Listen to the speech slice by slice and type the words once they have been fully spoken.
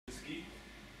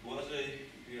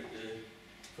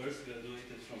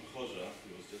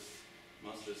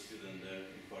master's student there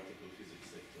in particle physics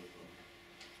sector from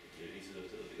the Institute of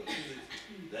Theoretical Physics.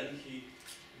 Then he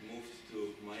moved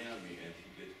to Miami and he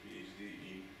got PhD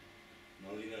in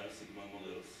nonlinear sigma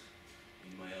models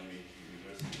in Miami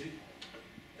University.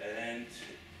 And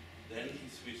then he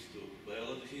switched to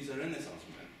biology. He's a Renaissance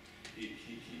man. He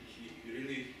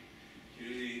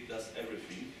really does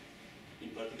everything. In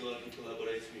particular, he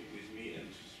collaborates with me and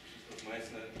Krzysztof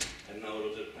Meissner, and now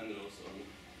Roger Penrose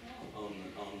on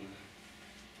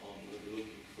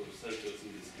looking for circles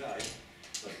in the sky.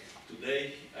 But today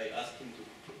I asked him to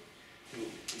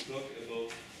talk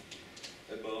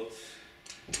about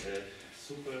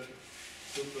super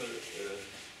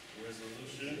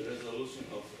resolution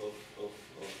of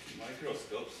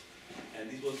microscopes, and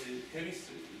this was the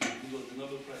chemistry. This was the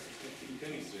Nobel Prize in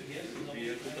chemistry in the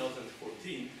year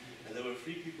 2014, and there were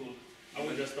 3 people. I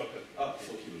will just talk. Ah,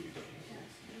 so he will be talking.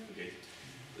 Okay,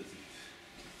 that's it.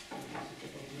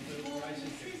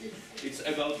 It's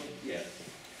about, yeah.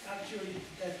 Actually,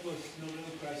 that was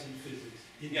Nobel Prize in Physics.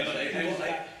 Yeah, but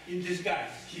in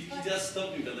disguise. He just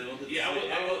stopped me, but I wanted to Yeah,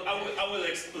 say, I will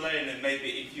explain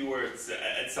maybe in few words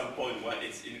at some point why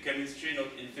it's in chemistry, not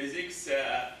in physics.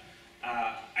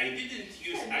 I didn't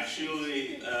use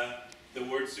actually the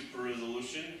word super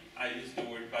resolution. I used the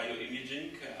word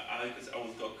bioimaging because I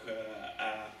will talk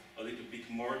a little bit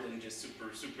more than just super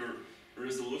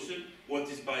resolution. What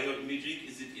is bioimaging?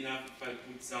 Is it enough if I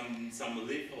put some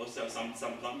leaf or some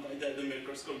plant under the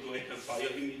microscope? Do I have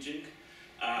bioimaging?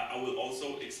 I will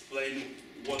also explain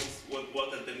what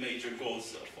are the major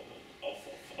goals of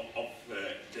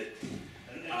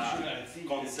that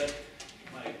concept.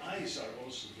 My eyes are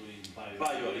also doing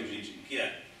bioimaging. Yeah.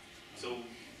 So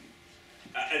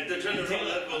at the general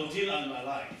level, until I'm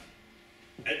alive.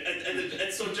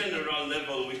 At so general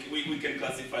level, we can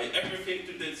classify everything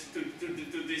to this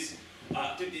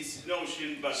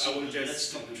notion, but so I will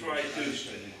just try to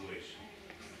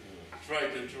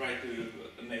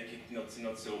make it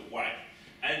not so wide.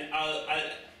 And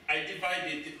I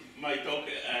divided my talk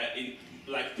in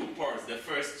like 2 parts. The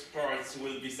first part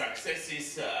will be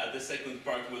successes. The second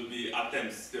part will be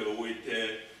attempts with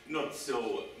not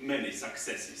so many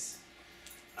successes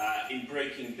in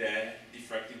breaking the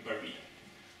diffractive barrier.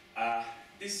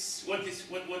 What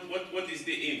is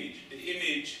the image? The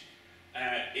image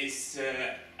is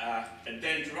a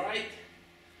dendrite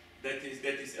that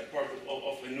is a part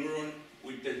of a neuron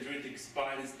with dendritic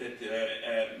spines that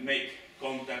make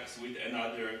contacts with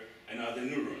another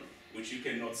neuron, which you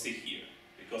cannot see here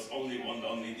because only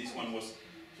this one was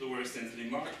fluorescently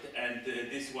marked, and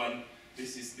this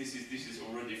is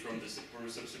already from the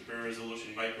super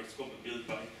resolution microscope built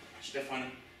by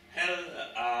Stefan Hell.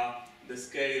 The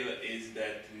scale is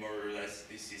that more or less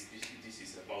this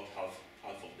is about half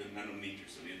of the nanometer,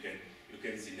 so you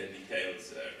can see the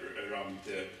details around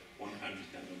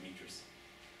 100 nanometers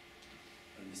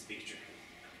on this picture.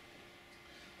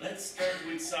 Let's start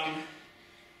with some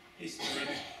historic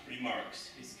remarks,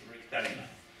 historic timeline.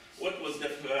 What was the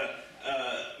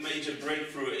major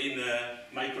breakthrough in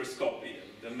microscopy?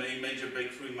 The major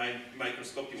breakthrough in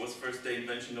microscopy was first the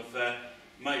invention of a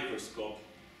microscope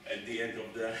at the end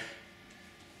of the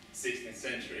 16th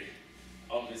century,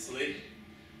 obviously,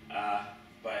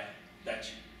 by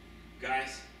Dutch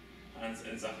guys, Hans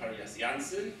and Zacharias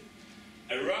Janssen.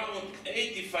 Around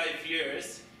 85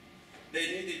 years, they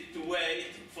needed to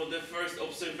wait for the first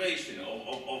observation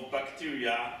of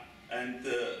bacteria and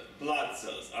blood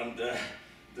cells under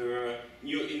their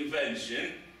new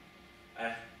invention.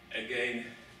 Again,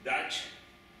 Dutch,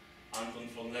 Anton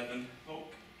von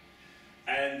Leeuwenhoek.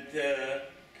 And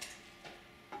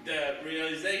the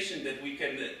realization that we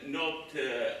can not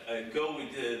go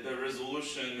with the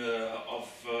resolution of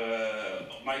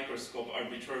microscope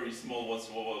arbitrarily small was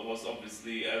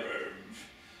obviously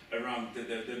around the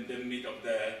mid of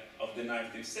the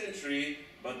 19th century.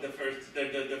 But the first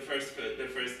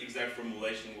exact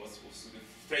formulation was the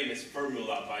famous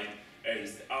formula by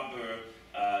Ernst Aber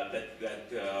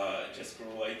that just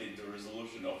correlated the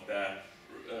resolution of the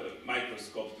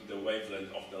microscope to the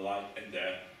wavelength of the light and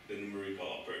the numerical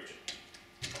aperture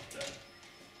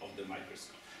of the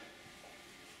microscope.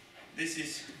 This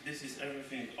is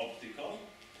everything optical,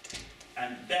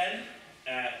 and then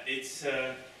it's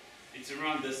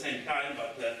around the same time,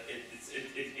 but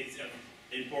it's an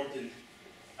important,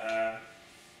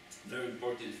 very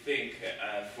important thing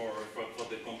for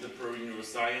the contemporary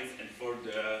neuroscience and for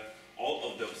all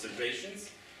of the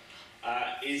observations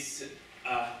is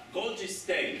Golgi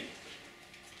staining.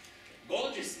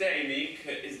 Golgi staining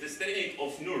is the staining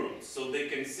of neurons, so they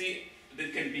can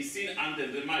be seen under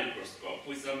the microscope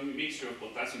with a mixture of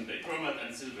potassium dichromate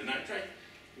and silver nitride.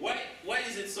 Why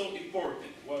is it so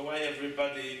important? Why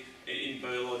everybody in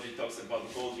biology talks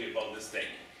about Golgi, about the staining?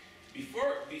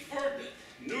 Before that,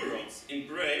 neurons in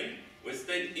brain were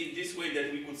stained in this way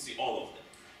that we could see all of them.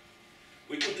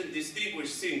 We couldn't distinguish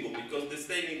single because the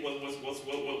staining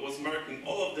was marking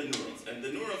all of the neurons. And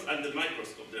the neurons under the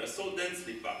microscope, they are so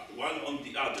densely packed, one on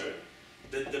the other,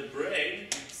 that the brain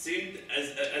seemed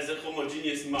as a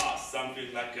homogeneous mass,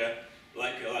 something like a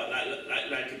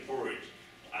porridge.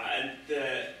 And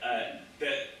the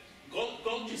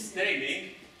Golgi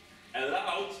staining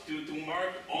allowed to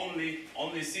mark only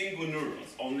single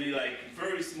neurons, only like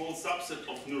very small subset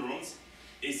of neurons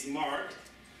is marked,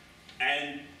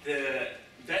 and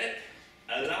that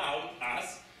allowed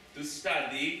us to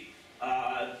study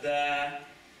the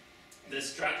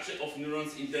structure of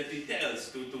neurons in the details,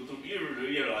 to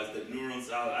realize that neurons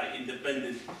are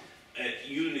independent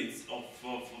units for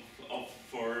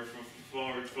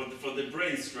the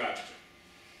brain structure.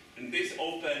 And this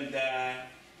opened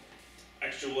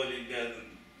actually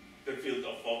the field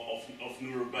of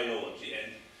neurobiology.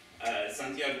 And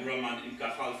Santiago Roman in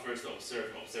Cajal first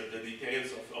observed the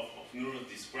details of neurons,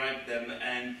 described them,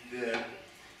 and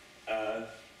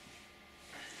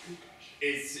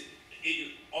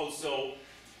it also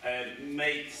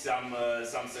made some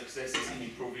successes in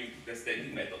improving the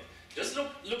staining method. Just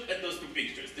look at those two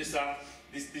pictures. These are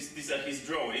his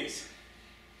drawings.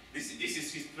 This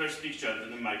is his first picture under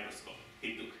the microscope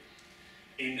he took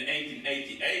in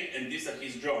 1888, and these are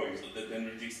his drawings of the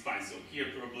dendritic spine. So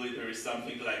here probably there is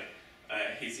something like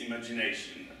his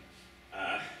imagination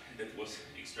that was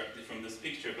extracted from this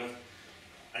picture.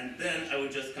 And then I will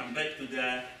just come back to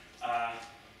the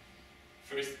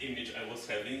first image I was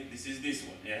having. This is this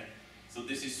one, yeah? So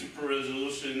this is super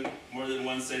resolution more than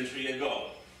 1 century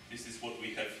ago. This is what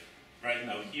we have right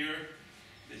now here.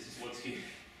 This is what he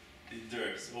did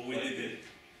there. So we did it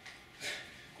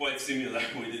quite similar.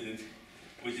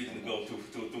 We didn't go too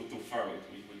far.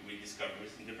 We discovered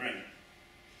it in the brain.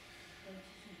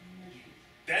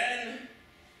 Then,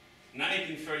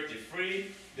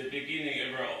 1933, the beginning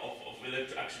era of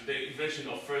actually the invention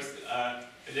of first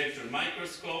electron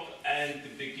microscope, and the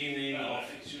beginning of.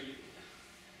 Actually,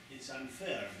 it's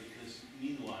unfair because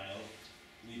meanwhile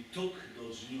we took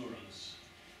those neurons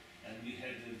and we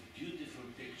had beautiful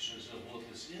pictures of what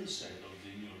is inside of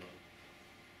the neuron.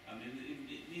 I mean,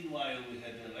 meanwhile we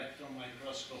had electron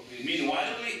microscopy.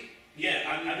 Meanwhile,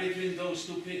 between those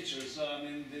two pictures, I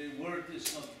mean, the word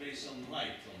is not based on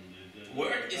light.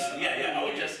 Word is I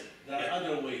would just. There are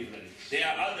other wavelengths. There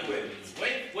are other wavelengths.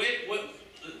 Wait.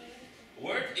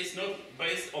 Word is not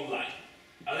based on light.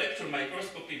 Electron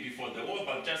microscopy before the war,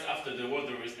 but just after the war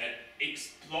there is an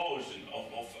explosion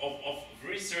of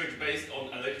research based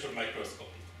on electron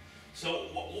microscopy. So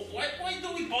why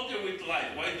do we bother with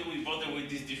light? Why do we bother with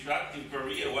this diffractive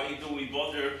barrier? Why do we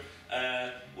bother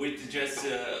with just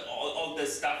all the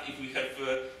stuff if we have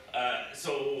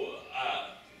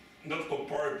not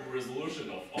comparable resolution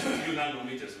of a few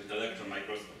nanometers with electron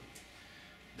microscopy?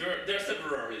 There are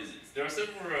several reasons. There are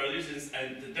several reasons,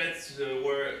 and that's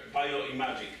where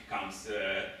bioimaging comes,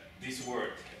 this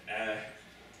word,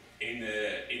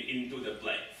 into the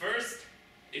play. First,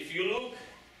 if you look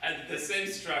at the same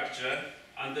structure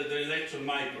under the electron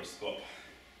microscope,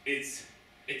 you see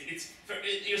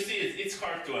it's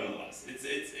hard to analyze.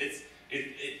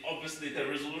 Obviously the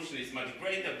resolution is much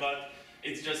greater, but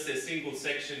it's just a single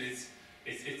section.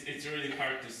 It's really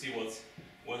hard to see what's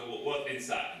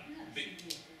inside.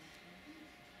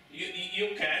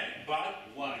 You can, but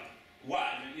why?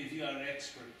 Why? If you are an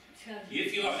expert.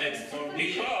 If you are expert,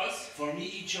 because for me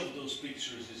each of those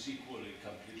pictures is equally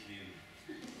completely.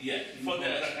 Yeah, for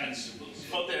the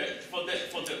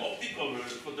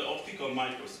optical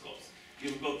microscopes,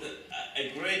 you've got a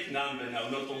great number now,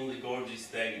 not only Golgi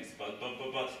stainings, but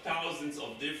thousands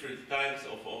of different types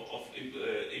of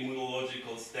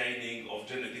immunological staining, of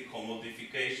genetical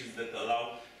modifications that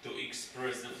allow to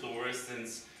express the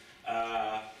fluorescence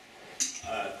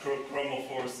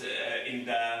chromophores in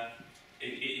the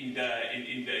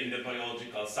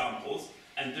biological samples,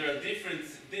 and there are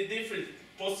different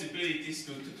possibilities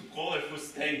to colorful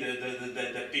stain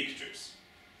the pictures.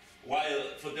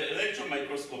 While for the electron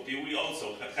microscopy we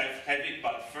also have it,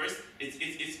 but first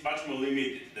it's much more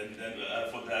limited than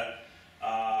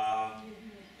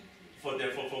for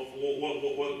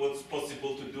what's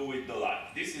possible to do with the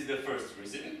light. This is the first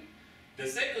reason. The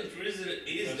second reason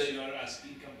is that you are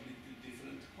asking completely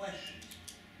different questions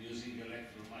using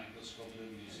electron microscope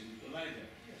and using the LiDAR.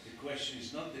 The question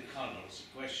is not the colors.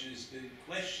 The question is the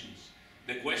questions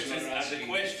The questions are the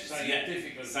questions,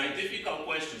 scientific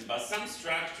questions, but some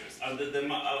structures under the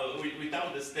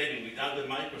without the staining, without the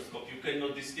microscope, you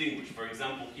cannot distinguish. For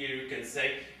example, here you can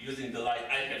say, using the light,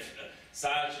 I have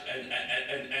such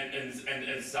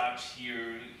and such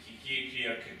here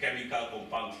chemical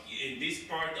compound in this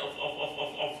part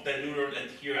of the neuron, and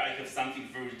here I have something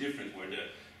very different where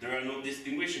there are no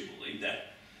distinguishable in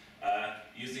that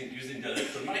using the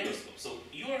electron microscope. So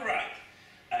you are right.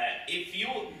 If you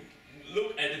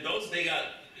look at those,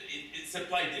 it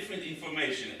supply different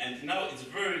information, and now it's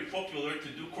very popular to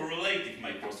do correlative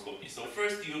microscopy. So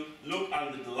first you look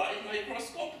under the light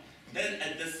microscope, then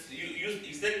you use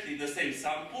exactly the same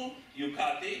sample, you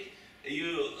cut it,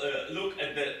 you look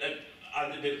at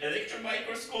under the electron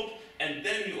microscope, and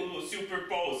then you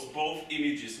superpose both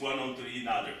images one onto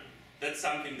another. That's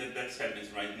something that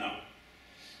happens right now.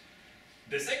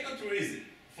 The second reason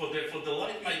for the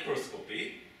light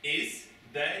microscopy is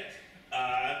that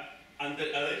under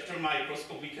electron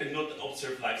microscope we cannot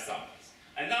observe live samples.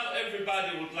 And now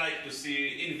everybody would like to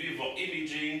see in vivo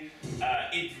imaging,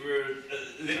 either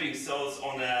living cells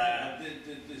on a...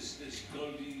 This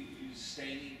golden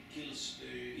staining kills the...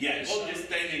 Yeah, golden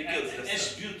staining kills the as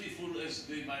cells. Beautiful as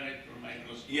the electron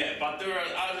microscope. Yeah, but there are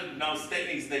other now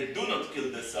stainings that do not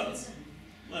kill the cells.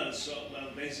 Well,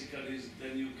 basically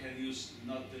then you can use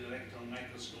not the electron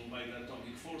microscope but the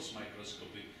atomic force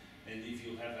microscopy. And if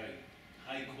you have a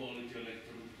high quality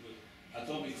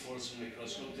atomic force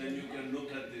microscope, then you can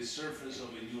look at the surface of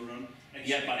a neuron.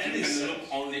 Yeah, but you can look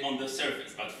only on the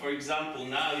surface. But for example,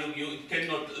 now you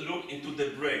cannot look into the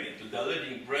brain, into the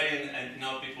living brain, and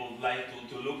now people like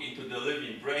to look into the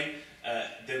living brain.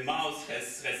 The mouse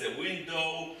has a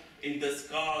window in the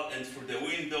skull, and through the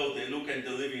window they look at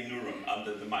the living neuron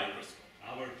under the microscope.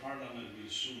 Our parliament will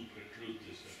soon preclude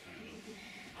this kind of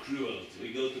cruelty.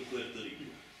 We go to Puerto Rico.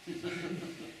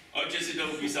 Or just there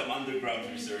will be some underground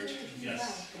research.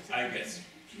 Yes. I guess.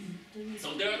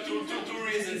 So there are two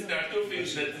reasons, there are two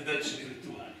things that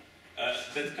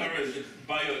current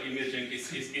bioimaging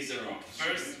is wrong.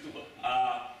 First,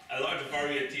 a large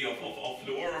variety of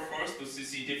fluorophores to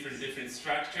see different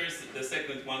structures. The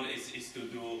second one is to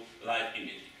do live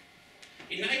imaging.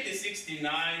 In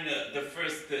 1969, the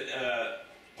first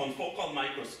confocal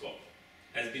microscope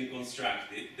has been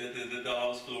constructed that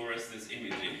allows fluorescence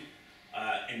imaging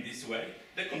in this way.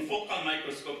 The confocal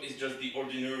microscope is just the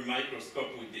ordinary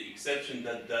microscope, with the exception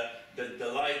that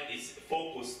the light is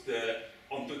focused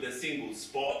onto the single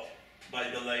spot by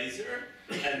the laser,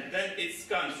 and then it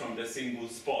scans from the single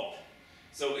spot.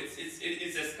 So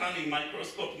it's a scanning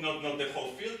microscope, not the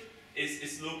whole field.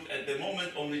 It's looked at the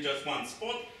moment only just one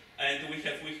spot, and we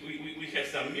have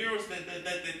some mirrors that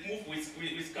move.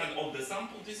 We scan all the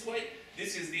sample this way.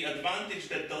 This is the advantage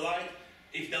that the light,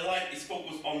 if the light is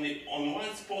focused only on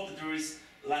one spot, there is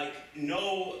like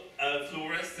no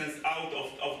fluorescence out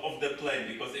of the plane,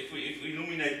 because if we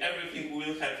illuminate everything, we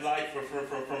will have light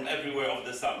from everywhere of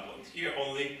the sample. Here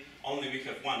only we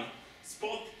have one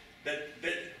spot that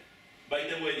by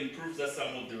the way improves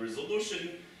somewhat the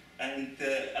resolution and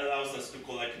allows us to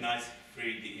collect nice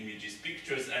 3D images,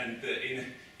 pictures, and in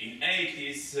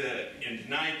 80s and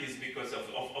 90s, because of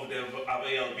the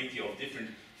availability of different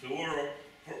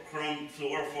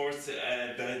fluorophores,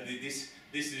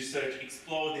 this research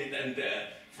exploded, and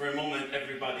for a moment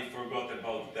everybody forgot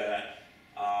about the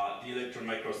electron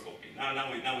microscopy.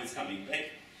 Now it's coming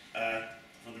back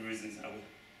for the reasons I will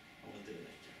do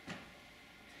later.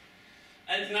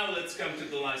 And now let's come to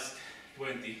the last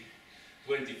 25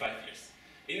 years.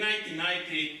 In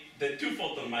 1990, the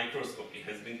two-photon microscopy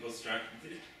has been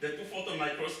constructed. The two-photon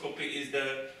microscopy is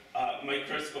the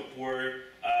microscope where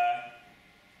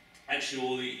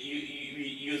actually we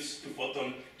use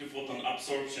two-photon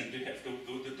absorption to have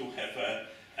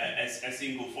a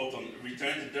single photon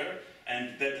returned there,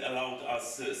 and that allowed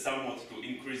us somewhat to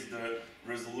increase the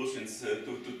resolutions to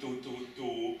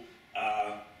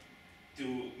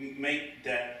make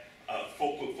the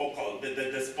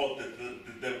the spot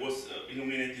that was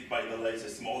illuminated by the laser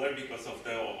smaller because of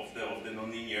the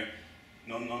non-linear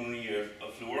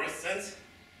fluorescence.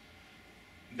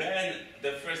 Then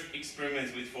the first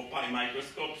experiments with 4-pi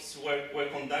microscopes were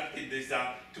conducted. These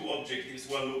are two objectives,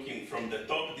 one looking from the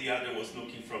top, the other was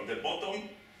looking from the bottom,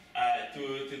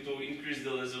 to increase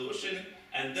the resolution.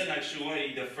 And then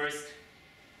actually the first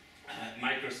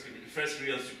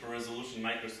real super resolution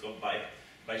microscope by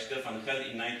Stefan Hell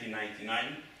in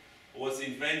 1999 was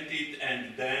invented,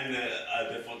 and then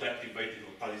the photoactivated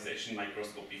localization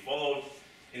microscopy followed.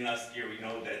 In last year we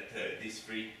know that these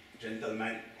three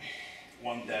gentlemen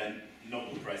won the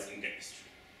Nobel Prize in Chemistry.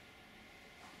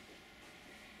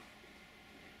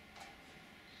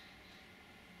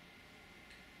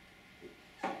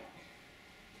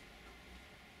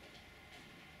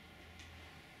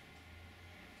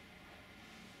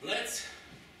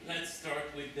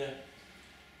 with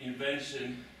the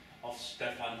invention of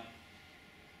Stefan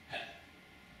Hell.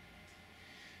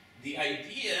 The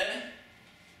idea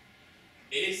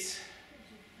is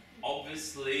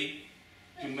obviously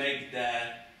to make the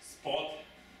spot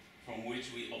from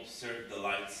which we observe the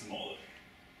light smaller.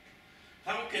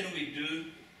 How can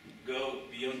we go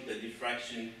beyond the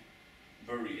diffraction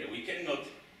barrier? We cannot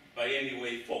by any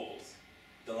way focus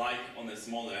the light on a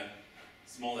smaller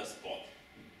spot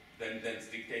than that's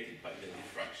dictated by the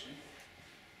diffraction,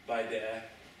 by the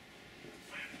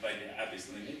abyss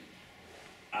limit.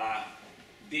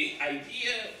 The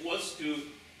idea was to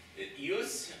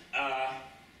use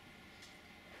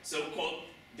so-called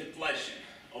depletion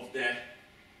of the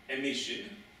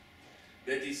emission,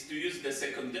 that is to use the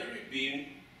secondary beam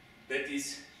that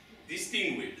is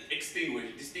extinguished,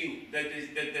 that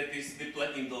is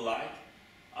depleting the light,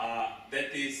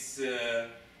 that is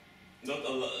not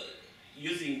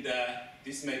using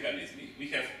this mechanism. We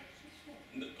have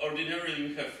ordinarily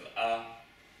we have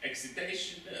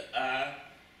excitation.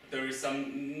 There is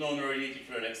some non-radiative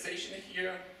relaxation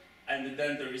here, and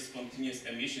then there is continuous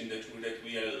emission that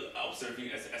we are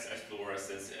observing as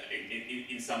fluorescence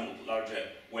in somewhat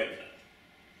larger wavelength.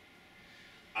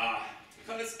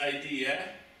 First idea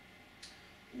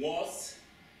was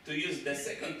to use the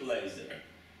second laser,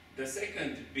 the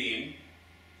second beam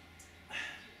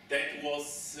that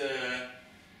was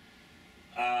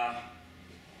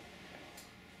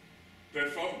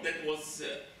performed, that was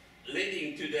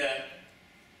leading to the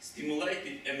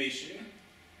stimulated emission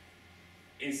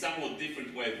in somewhat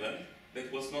different wavelength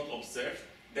that was not observed.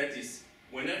 That is,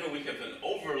 whenever we have an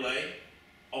overlay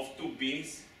of two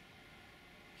beams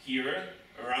here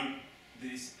around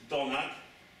this donut,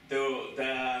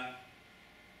 the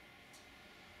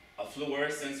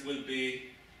fluorescence will be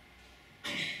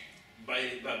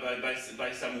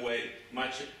by some way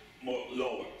much more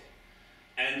lowered.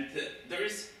 And there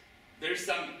is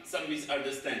some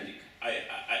misunderstanding.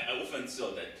 I often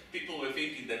saw that people were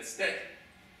thinking that STEC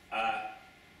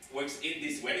works in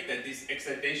this way, that this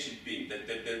excitation beam, that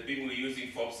the beam we're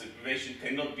using for observation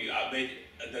cannot be made,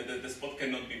 the spot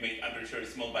cannot be made arbitrarily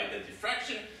small by the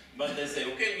diffraction, but they say,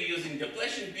 okay, we're using the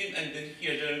depletion beam, and then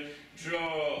here they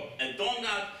draw a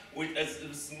donut with a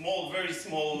small, very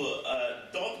small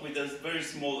dot with a very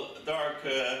small dark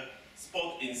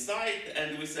spot inside,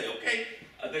 and we say, okay,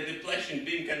 the depletion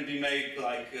beam can be made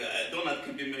like a donut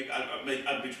can be made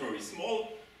arbitrarily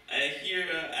small here,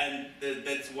 and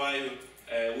that's why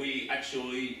we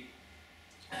actually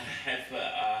have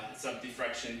some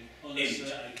diffraction.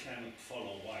 Honestly, I cannot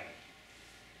follow why.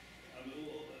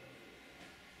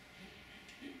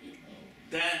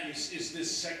 Is this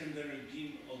secondary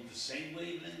beam on the same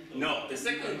wavelength? No, the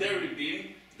secondary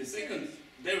beam is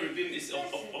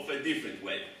of a different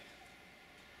wavelength.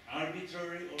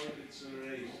 Arbitrary, or it's a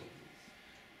razor?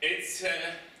 It's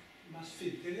Must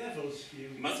fit the levels here.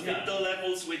 must fit the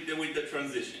levels with the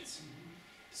transitions.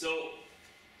 So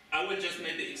I will just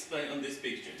maybe explain on this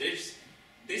picture. This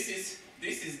is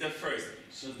the first.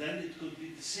 So then it could be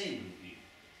the same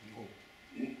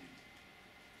beam.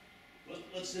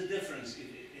 What's the difference?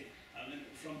 I mean,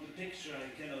 from the picture, I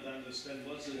cannot understand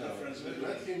what's the difference.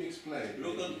 Let him explain.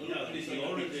 He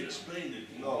already explained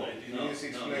it. No, he is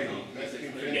explaining. Let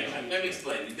him finish. Yeah, let me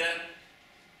explain.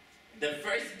 The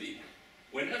first beam,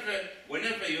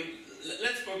 whenever you,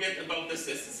 let's forget about the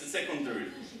secondary.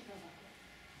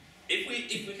 If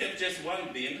we have just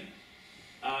one beam,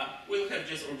 we'll have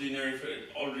just ordinary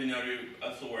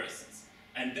fluorescence,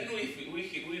 and then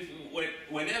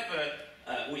whenever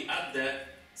we add the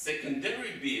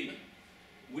secondary beam,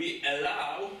 we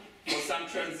allow for some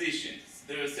transitions.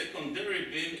 The secondary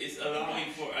beam is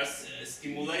allowing for a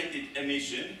stimulated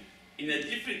emission in a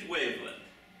different wavelength.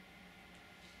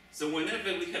 So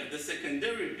whenever we have the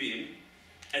secondary beam,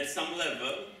 at some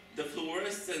level, the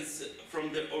fluorescence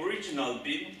from the original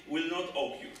beam will not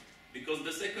occur, because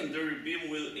the secondary beam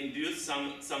will induce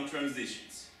some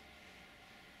transitions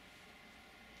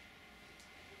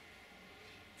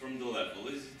from the level,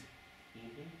 is it?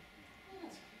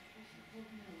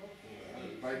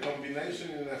 By combination,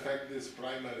 in effect, this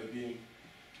primary beam.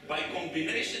 By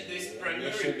combination, this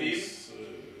primary beam,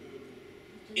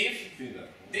 if thinner.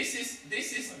 this is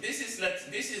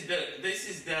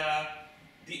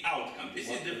the outcome. This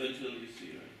is the eventually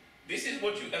see. Right? This is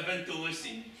what you eventually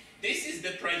see. This is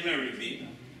the primary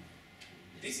beam.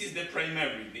 This is the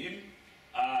primary beam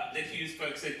that you use for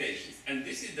excitations, and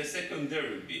this is the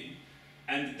secondary beam.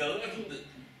 And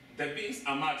the beams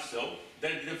are much so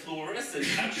that the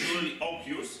fluorescence actually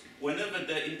occurs whenever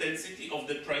the intensity of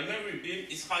the primary beam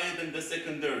is higher than the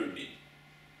secondary beam.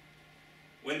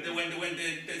 When the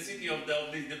intensity of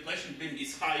this depletion beam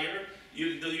is higher,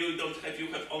 you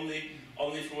have only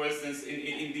fluorescence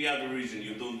in the other region.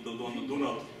 You do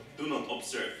not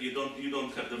observe. You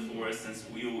don't have the fluorescence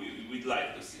we'd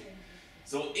like to see.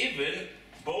 So even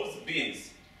both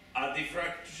beams are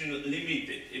diffraction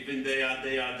limited. Even they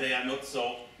are not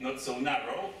so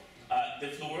narrow. The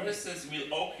fluorescence will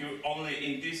occur only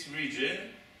in this region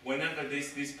whenever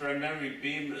this primary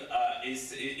beam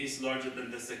is larger than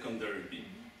the secondary beam.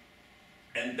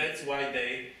 And that's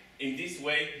why in this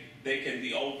way,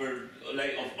 the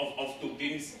overlay of two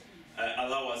beams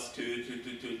allow us to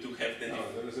have the...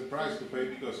 No, there is a price to pay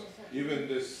because even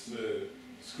this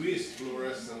squeezed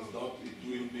fluorescence dot, it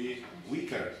will be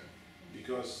weaker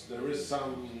because there is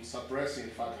some suppressing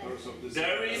factors of this.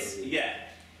 There is, yeah.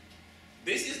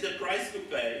 This is the price to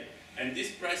pay, and this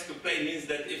price to pay means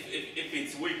that if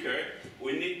it's weaker,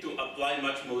 we need to apply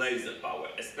much more laser power,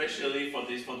 especially for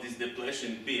this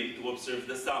depletion beam to observe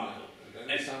the sample. And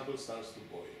then the sample starts to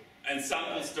boil. And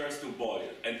sample starts to boil,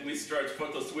 and we start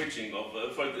photo switching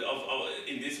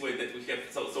in this way that we have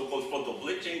so-called photo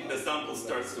bleaching. The sample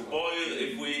starts to boil.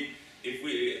 If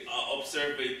we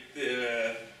observe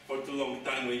it for too long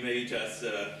time, we may just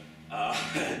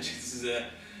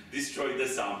destroy the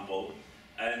sample.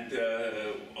 And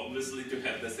obviously, to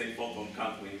have the same photon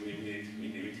count, we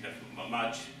need to have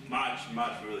much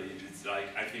really. It's like,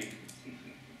 I think,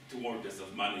 2 orders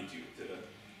of magnitude.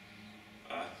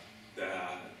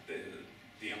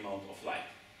 The amount of light.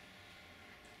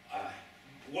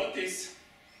 What is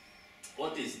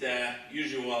the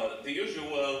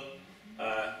usual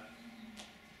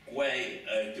way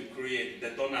to create the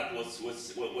donut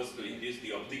was to induce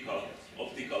the optical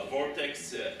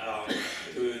vortex to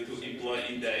employ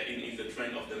in the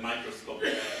train of the microscope.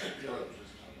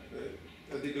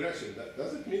 A digression.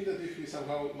 Does it mean that if we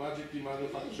somehow magically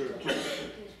manufacture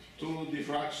two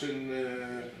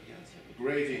diffraction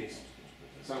gratings,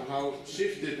 somehow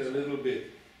shift it a little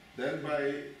bit, then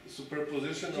by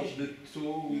superposition of the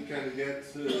two we can get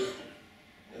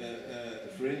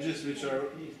fringes which are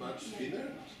much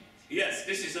thinner? Yes,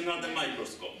 this is another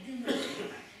microscope.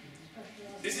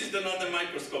 This is another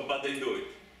microscope, but they do it.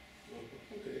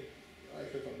 Okay, I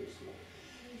have understood.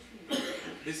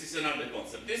 This is another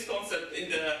concept. This concept in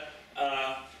the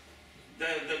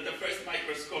first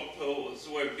microscope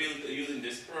were built using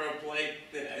the spiral plate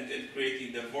and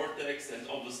creating the vortex, and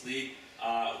obviously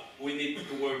we need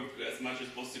to work as much as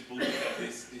possible to have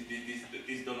this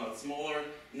donut smaller.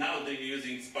 Now they're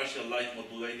using spatial light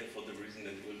modulator for the reason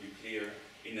that it will be clear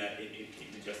in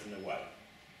just in a while.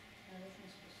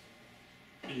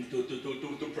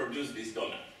 To produce this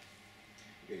donut.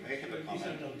 Okay, may I have a These are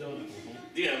comment? not donuts.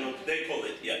 Yeah, no, they call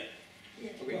it, yeah.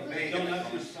 Okay, Well, may I the have a donut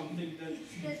comment? is something that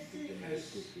has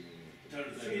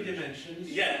 3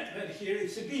 dimensions. Yeah. But here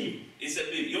it's a beam. It's a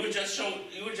beam. You will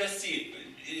just see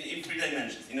it in 3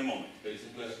 dimensions in a moment. There is a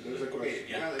question. There's a Okay, question.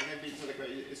 Yeah. well, maybe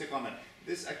it's a comment.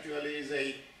 This actually is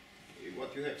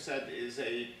what you have said is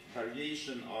a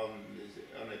variation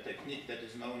on a technique that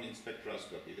is known in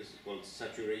spectroscopy. This is called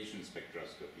saturation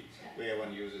spectroscopy, where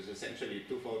one uses essentially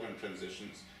 2 photon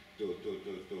transitions to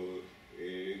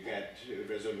get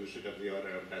resolution of the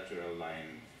order of natural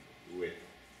line width,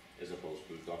 as opposed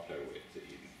to Doppler width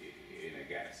in a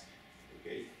gas.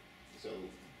 Okay, so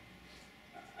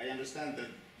I understand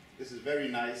that this is very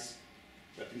nice,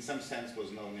 but in some sense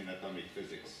was known in atomic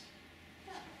physics.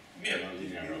 Yeah.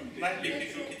 Nonlinear optics. Might be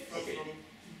different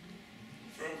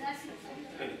from Classical.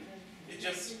 it's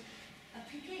just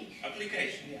Application.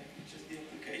 application. Yeah, it's just the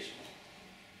application.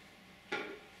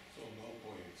 So no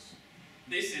points.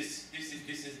 This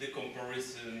is the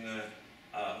comparison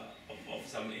of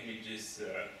some images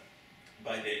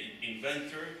by the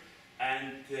inventor,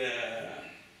 and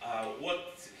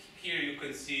what here you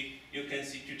can see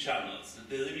 2 channels.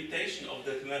 The limitation of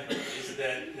that method is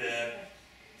that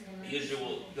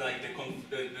usual, like the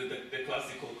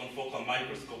classical confocal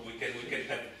microscope, we can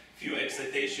have few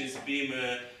excitations beam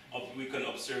we can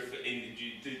observe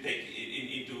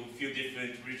into few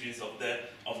different regions of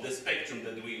the spectrum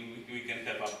that we can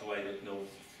have up to, I don't know,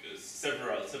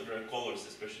 several colors,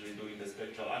 especially during the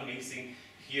spectral unmixing.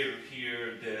 Here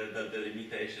the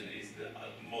limitation is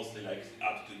mostly like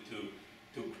up to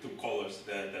two colors.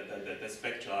 The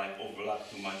spectra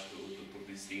overlap too much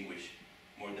to distinguish.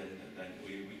 More than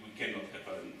we cannot have.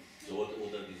 So what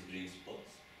are these green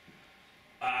spots?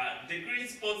 The green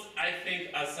spots, I think,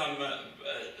 are some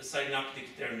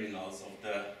synaptic terminals of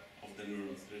the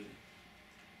neurons. Really,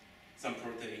 some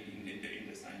protein in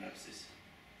the synapses.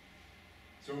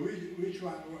 So which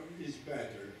one is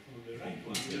better? On the right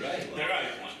one. The right one. The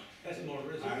right one. Has more I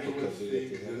resolution. would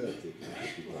think that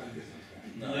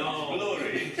No,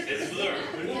 blurry. It's blurry.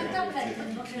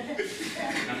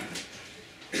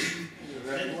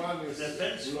 that one is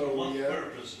Depends for low, what yeah.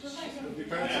 purposes. It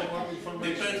depends on what information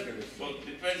you can Depends, expect. well,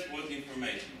 depends what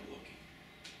information we're looking.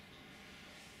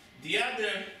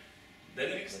 The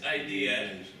next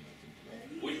idea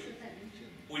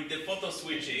with the photo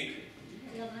switching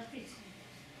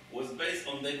was based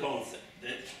on the concept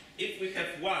that if we have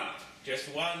just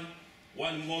one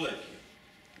molecule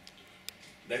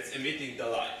that's emitting the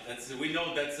light, we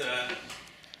know that's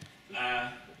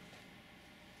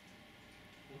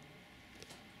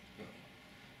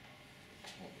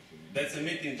that's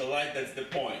emitting the light, that's the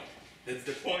point. That's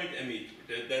the point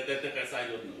emitter. That has, I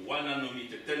don't know, 1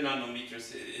 nanometer, 10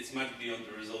 nanometers, it's much beyond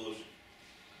the resolution.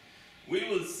 We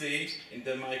will see in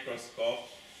the microscope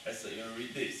as a blurry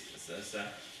disk,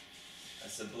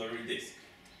 as a blurry disk.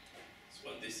 So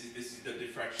this is the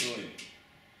diffraction limit.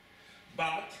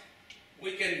 But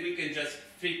we can just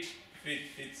fit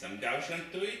some Gaussian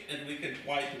to it, and we can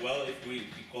quite well, if we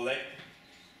collect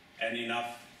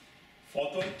enough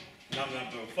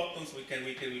number of photons, we can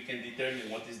determine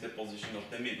what is the position of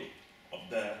the middle of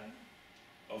the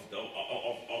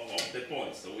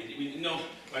point. So we know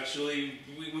actually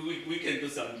we can do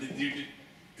some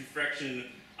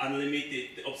diffraction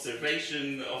unlimited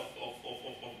observation of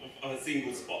a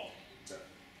single spot.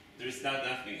 There is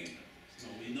nothing in there. So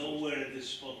we know where the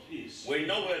spot is. We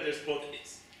know where the spot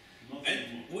is. Nothing And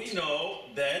more. we know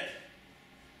that,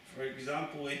 for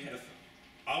example, we have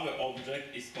our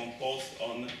object is composed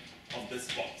of the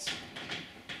spots.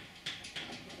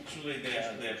 Actually, they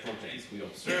are proteins we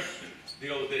observe. The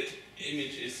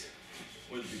image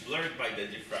will be blurred by the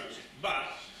diffraction.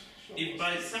 But if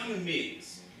by some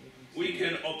means we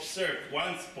can observe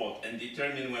one spot and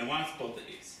determine when one spot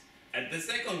is, at the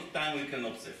second time we can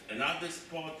observe another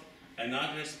spot,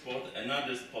 another spot,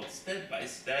 another spot, step by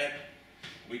step.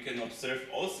 We can observe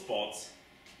all spots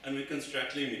and we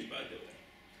construct image, by the way.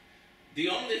 The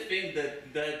only thing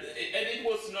and it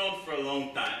was known for a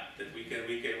long time that we can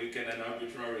an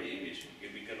arbitrary image,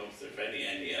 we can observe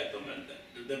any atom, and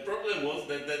the problem was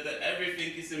that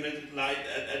everything is emitted light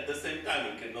at the same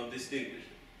time. We cannot distinguish it.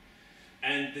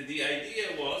 And the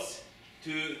idea was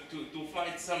to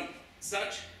find some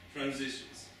such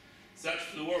transitions, such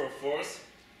fluorophores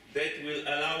that will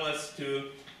allow us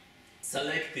to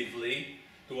selectively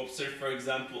to observe, for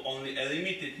example, only a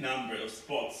limited number of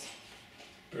spots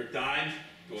per time,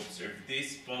 to observe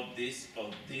this spot, this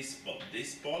spot, this spot,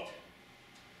 this spot,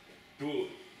 to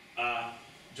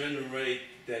generate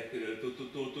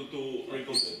to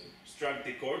reconstruct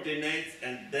the coordinates,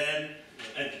 and then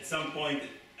at some point,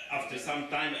 after some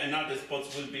time, another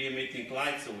spots will be emitting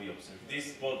light, so we observe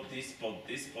this spot, this spot,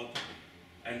 this spot,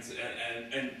 and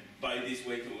by this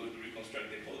way to reconstruct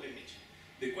the whole image.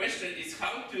 The question is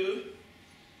how to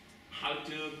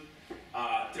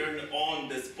turn on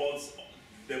the spots,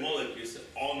 the molecules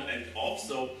on and off,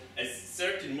 so a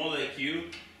certain molecule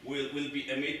will be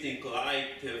emitting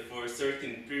light for a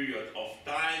certain period of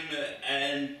time,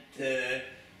 and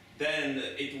then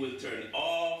it will turn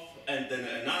off, and then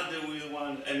another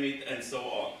will emit, and so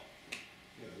on.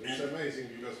 Yeah, it's amazing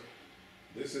because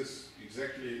this is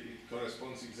exactly, it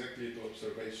corresponds exactly to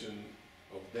observation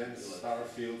of dense star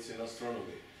fields in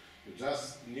astronomy. You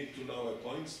just need to know a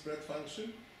point spread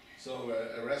function, so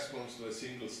a response to a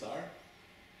single star.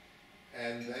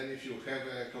 And then if you have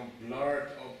a blurred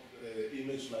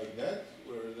image like that,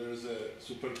 where there is a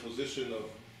superposition of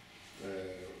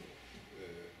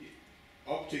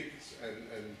optics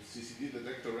and CCD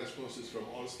detector responses from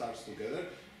all stars together,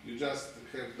 you just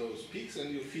have those peaks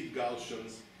and you feed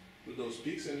Gaussians to those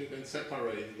peaks, and you can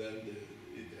separate them.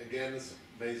 It again is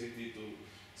basically to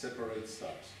separate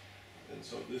stars. And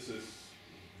so this is...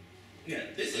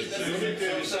 Yeah, this is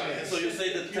So you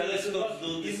say that telescopes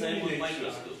do the same with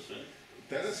microscopes, right?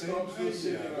 Telescopes do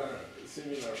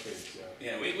similar things,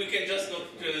 yeah. Yeah, we can just not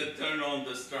turn on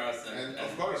the stars And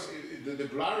of course, the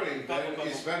blurring then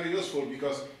is very useful,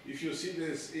 because if you see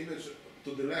this image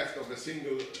to the left of a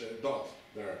single dot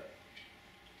there,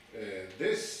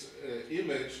 this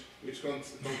image, which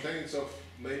contains of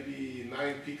maybe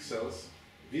 9 pixels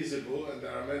visible, and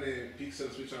there are many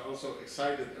pixels which are also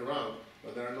excited around,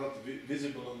 but they are not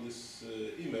visible on this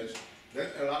image,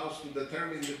 that allows to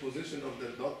determine the position of the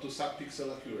dot to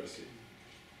sub-pixel accuracy.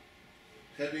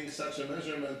 Having such a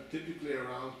measurement typically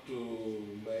around to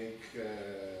make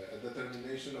a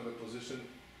determination of a position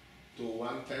to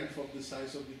 1/10 of the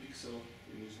size of the pixel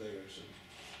in each direction.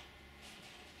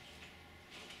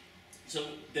 So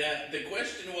the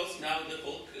question was now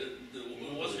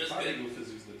was just particle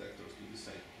physics detectors do the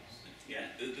same. Yeah,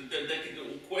 the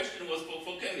question was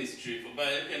for chemistry, for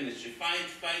biochemistry. Find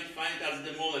us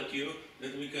the molecule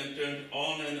that we can turn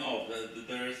on and off. The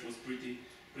rest was pretty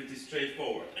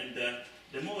straightforward. And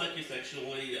the molecules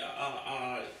actually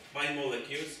are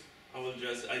bimolecules.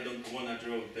 I don't want to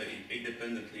draw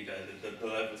independently the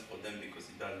levels for them because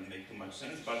it doesn't make too much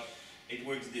sense, but it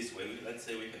works this way. Let's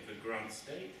say we have a ground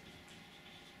state.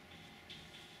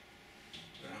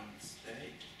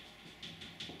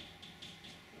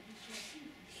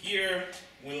 Here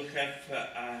we'll have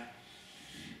a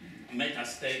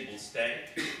metastable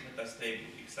state,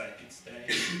 metastable excited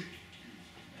state,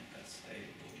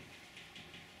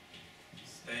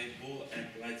 stable, and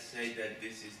let's say that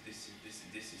this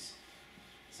is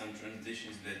some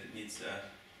transitions that needs a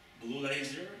blue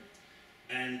laser,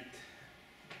 and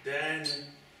then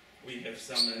we have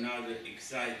some another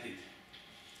excited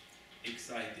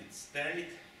state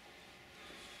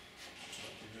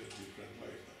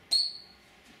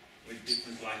with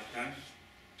different lifetime.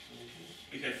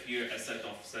 We have here a set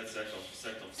of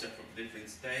different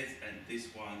states, and this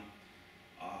one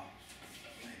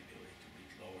maybe a little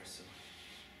bit lower, so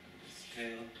the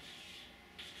scale.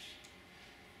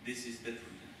 This is the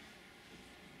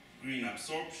green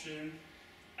absorption,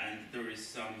 and there is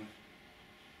some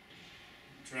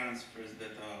transfers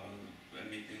that are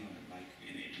emitting like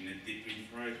in a deep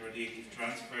infrared radiative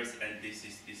transfers, and this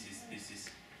is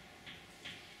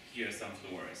here some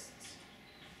fluorescence.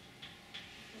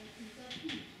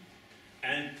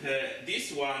 And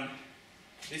this one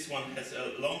has a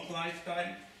long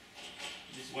lifetime.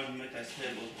 This one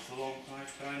metastable has a long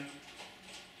lifetime.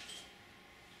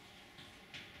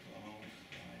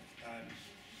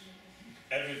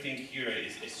 Everything here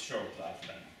is short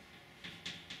lifetime.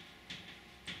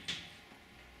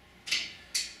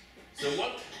 So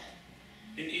what?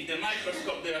 In the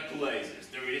microscope there are two lasers.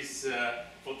 There is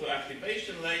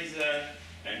photoactivation laser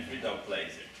and readout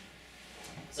laser.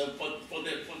 So for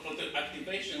the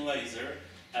activation laser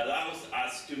allows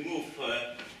us to move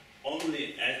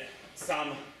only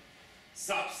some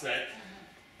subset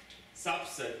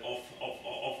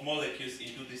of molecules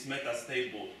into this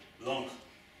metastable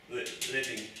long-lived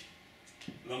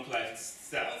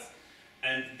cells,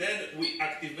 and then we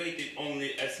activated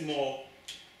only a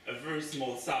very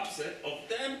small subset of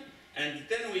them, and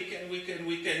then we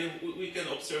can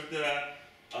observe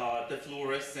the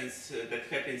fluorescence that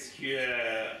happens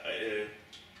here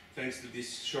thanks to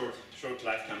these short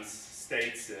lifetime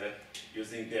states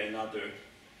using another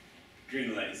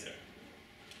green laser.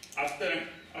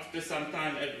 After some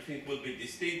time, everything will be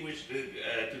distinguished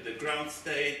to the ground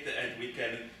state, and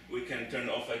we can turn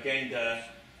off again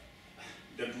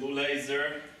the blue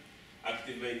laser,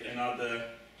 activate another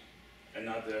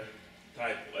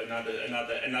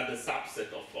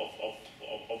subset of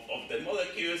the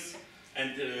molecules,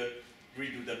 and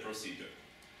redo the procedure,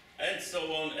 and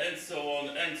so on, and so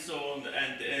on, and so on,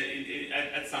 and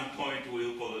at some point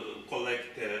we'll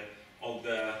collect all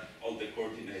the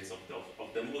coordinates of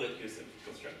the molecules and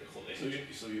construct the whole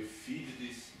image. So you feed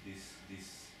these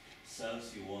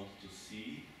cells you want to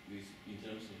see in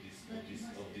terms of these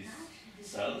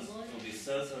cells. So these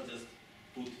cells are just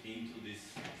put into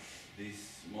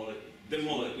this molecule. The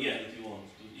molecule, yeah. That you want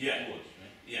to watch,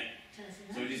 right? Yeah.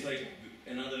 So it is like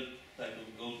another type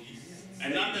of gold.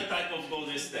 Another type of gold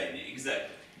staining,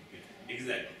 exactly. Okay.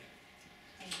 Exactly.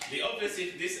 The obvious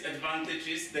disadvantage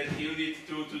is that you need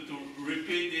to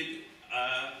repeat it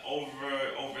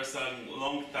over some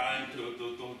long time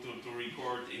to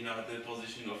record in the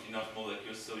position of enough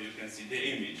molecules so you can see the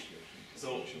image.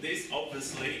 So this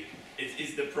obviously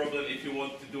is the problem if you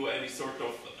want to do any sort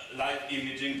of live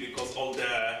imaging, because all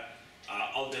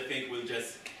the thing will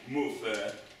just move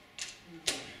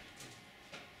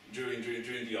during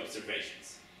the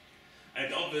observations.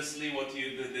 And obviously what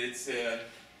you do, it's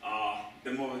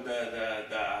the more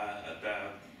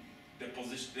the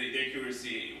position, the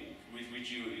accuracy with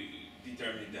which you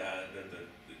determine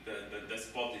the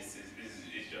spot is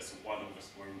just 1 over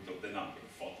square root of the number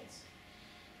of photons.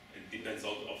 It depends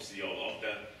obviously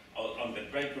on the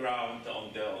background,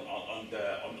 on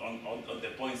the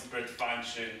point spread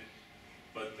function,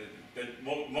 but the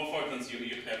more photons you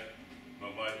have,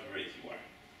 more accurate you are.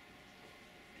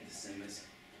 And the same as.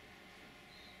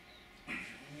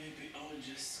 Maybe I'll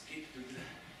just skip to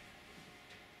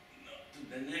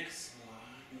the next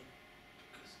slide, no,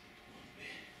 because it won't be.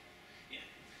 Yeah.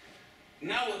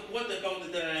 Now, what about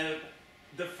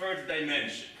the third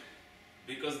dimension?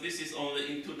 Because this is only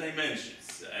in 2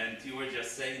 dimensions, and you were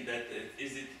just saying that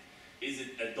is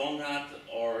it a donut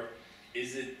or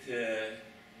is it a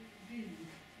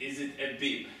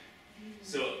beam?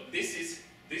 So this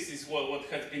this is what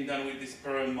has been done with this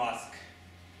parallel mask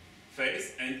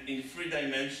face, and in 3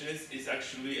 dimensions is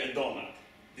actually a donut.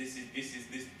 This is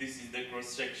the cross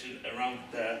section around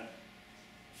the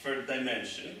 3rd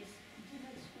dimension.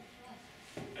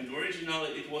 And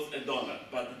originally it was a donut,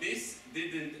 but this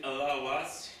didn't allow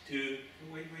us to.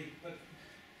 Wait, but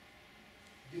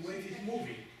the wave is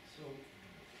moving. So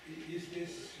is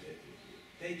this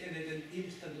taken at an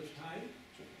instant of time?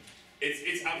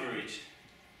 It's average.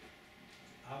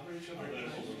 Average over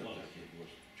time?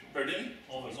 Pardon?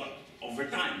 Over what? Over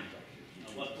time.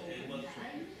 What?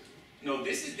 No,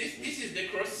 this is the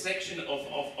cross section of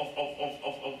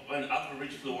an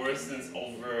average fluorescence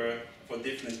over for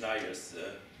different layers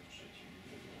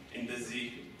in the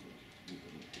Z.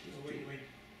 Wait.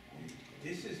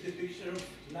 This is the picture of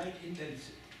light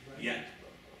intensity, right? Yeah.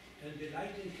 And the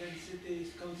light intensity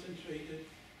is concentrated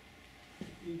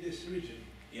in this region.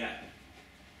 Yeah.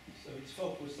 So it's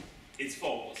focused. It's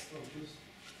focused.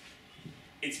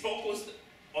 It's focused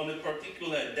on a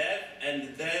particular depth,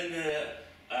 and then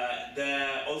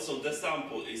also the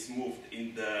sample is moved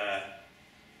in the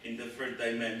 3rd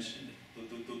dimension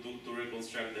to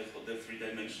reconstruct the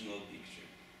 3-dimensional picture.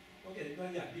 Okay,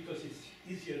 well, yeah, because it's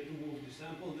easier to move the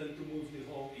sample than to move the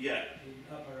whole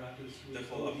apparatus with the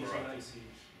whole all these apparatus.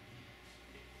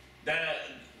 light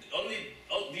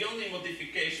The only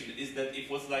modification is that it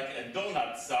was like a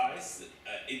donut size.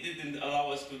 It didn't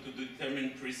allow us to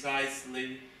determine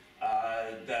precisely what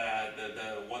are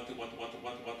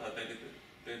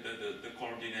the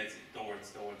coordinates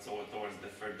towards the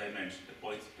 3rd dimension. The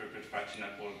points per fractional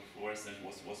fluorescence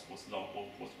was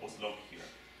log here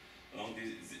along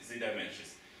these Z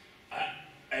dimensions.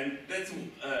 And that's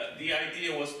the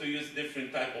idea was to use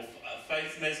different type of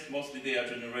phase masks. Mostly they are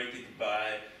generated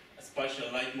by a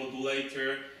spatial light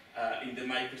modulator in the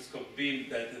microscope beam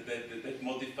that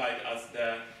modified as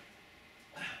the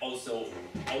also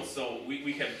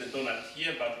we have the donut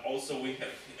here, but also we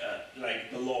have like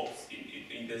the lobes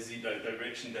in the Z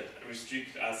direction that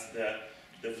restrict us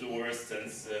the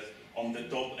fluorescence on the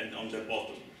top and on the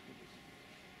bottom.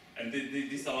 And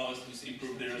this allows us to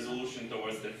improve the resolution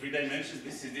towards the 3 dimensions.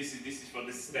 This is for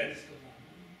the step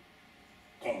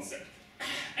concept.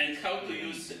 And how to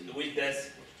use with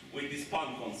this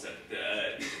PAN concept,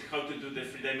 how to do the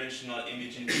 3-dimensional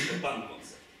imaging with the PAN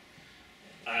concept.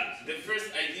 The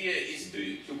first idea is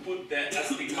to put the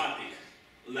astigmatic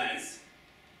lens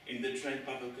in the tray.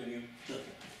 Pavel, can you?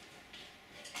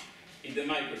 In the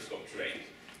microscope tray.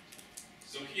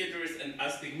 So here there is an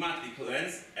astigmatic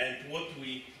lens, and what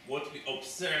we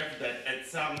observe that at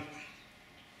some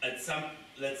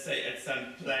let's say at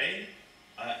some plane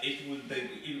it will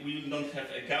not have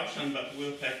a Gaussian but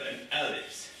will have an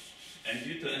ellipse, and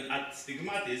due to an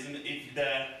astigmatism, if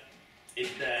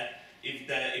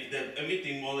the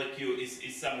emitting molecule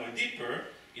is somewhere deeper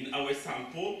in our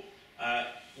sample,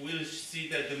 we'll see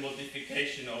that the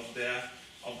modification of the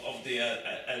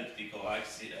elliptical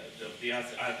axis, the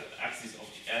axis of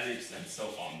the ellipse, and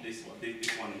so on. This one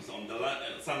is on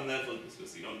some level, this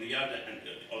is on the other,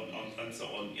 and so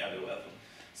on the other level.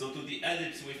 So to the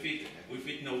ellipse we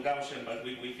fit no Gaussian, but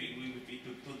we fit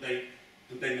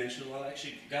two-dimensional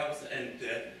actually Gauss, and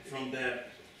from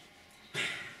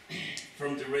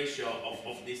the ratio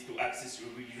of these two axes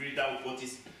we read out what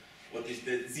is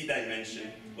the Z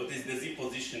dimension, what is the Z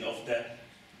position of the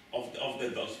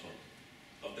dot spot.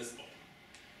 Of the spot,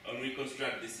 and we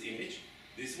construct this image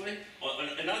this way.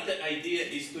 Another idea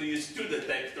is to use 2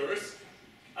 detectors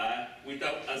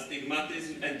without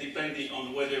astigmatism, and depending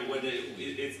on whether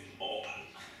it's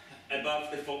above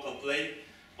the focal plane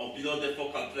or below the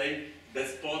focal plane, the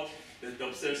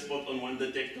observed spot on one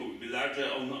detector will be larger,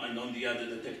 and on the other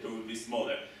detector will be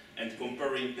smaller. And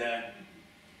comparing the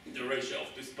ratio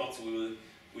of 2 spots,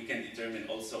 we can determine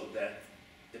also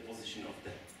the position of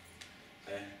the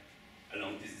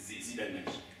along this Z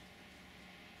dimension.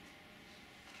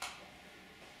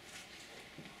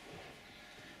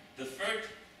 The third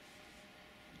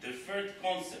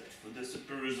concept for the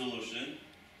super resolution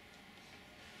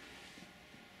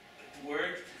that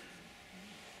worked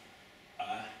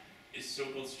is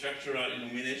so-called structural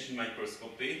illumination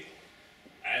microscopy,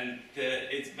 and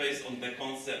it's based on the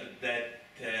concept that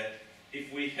if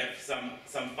we have some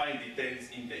fine details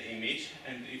in the image,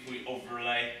 and if we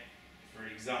overlay, for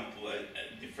example, a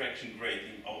diffraction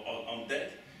grating on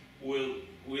that, we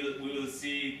will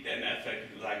see an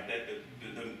effect like that.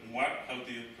 The moire, how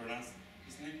do you pronounce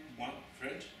his name? Moire,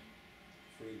 French?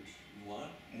 French. Moire?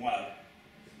 Moire.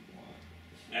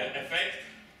 Effect.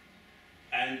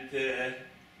 And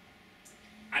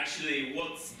actually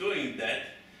what's doing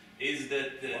that is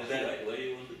that... Why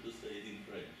you wanted to say it in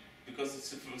French? because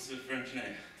it's a French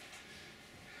name.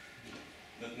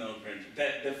 Not know French.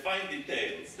 The fine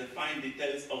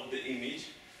details of the image,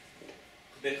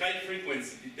 the high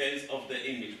frequency details of the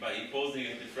image by imposing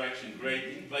a diffraction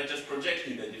grating, by just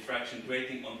projecting the diffraction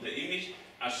grating on the image,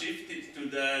 are shifted to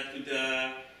the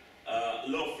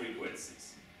low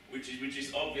frequencies, which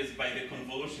is obvious by the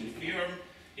convolution theorem.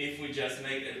 If we just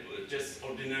make just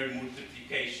ordinary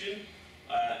multiplication,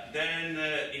 then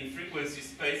in frequency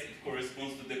space it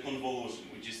corresponds to the convolution,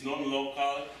 which is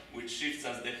non-local, which shifts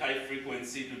us the high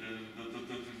frequency to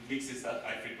mixes that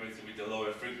high frequency with the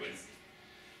lower frequency.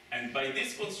 And by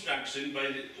this construction,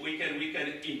 we can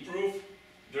improve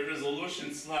the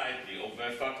resolution slightly of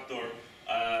a factor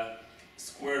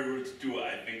square root 2,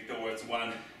 I think, towards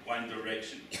one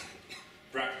direction,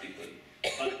 practically.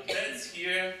 But that's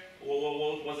here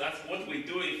what we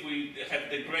do if we have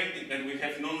the grating and we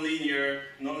have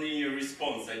nonlinear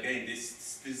response. Again,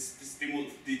 this is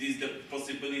the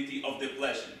possibility of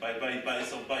depletion by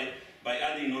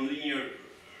adding nonlinear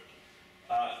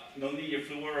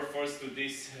fluorophores to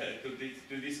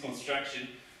this construction.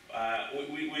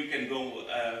 We can go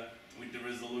with the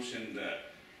resolution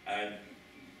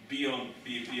beyond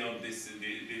this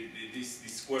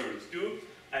square root 2,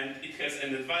 and it has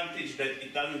an advantage that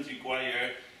it doesn't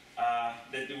require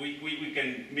that we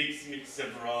can mix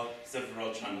several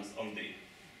channels on the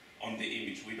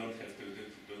image. We don't have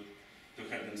to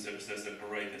have them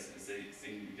separate as they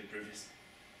in the previous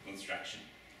construction.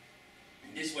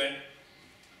 This way,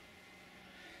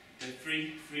 the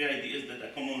three ideas that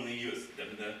are commonly used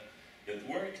that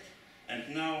worked,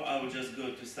 and now I will just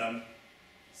go to some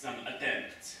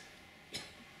attempts.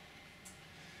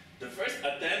 The first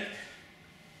attempt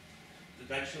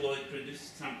that actually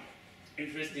produced some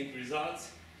interesting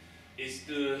results is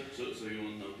to... So you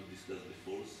want now to discuss the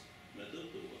force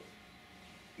method or what?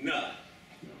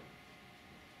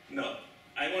 No.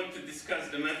 I want to discuss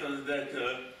the method that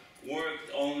worked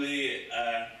only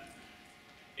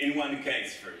in one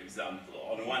case, for example,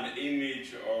 on one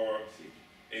image, or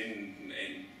in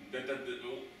that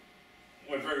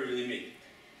were very limited.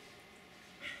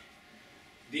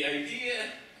 The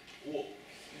idea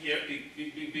here,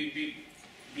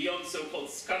 beyond so-called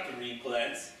scattering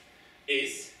lens,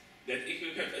 is that if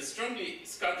you have a strongly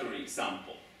scattering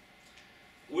sample,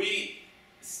 we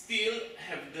still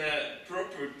have the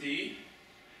property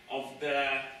of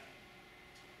the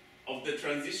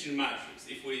transition matrix.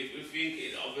 If we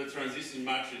think of the transition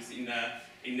matrix in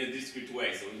a discrete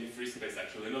way, so in a free space,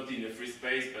 actually not in a free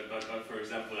space, but for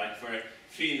example, like for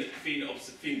thin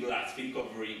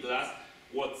covering glass,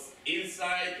 what's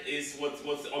inside is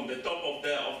what's on the top of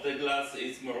the glass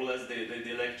is more or less the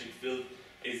electric field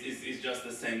is just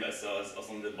the same as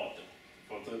on the bottom.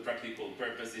 For the practical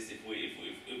purposes, if we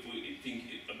think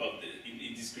about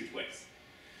in discrete ways.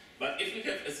 But if we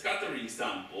have a scattering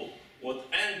sample, what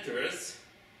enters,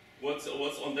 what's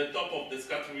on the top of the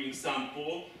scattering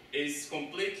sample is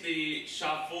completely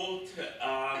shuffled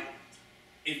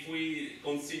if we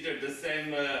consider the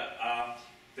same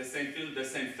field, the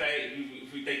same phase,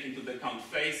 if we take into account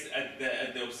phase at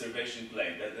the observation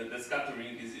plane. The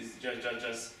scattering is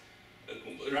just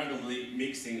randomly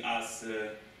mixing us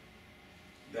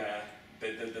the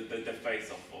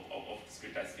phase of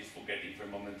discretized fields, forgetting for a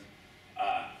moment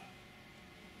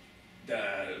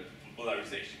the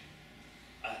polarization.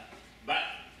 But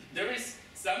there is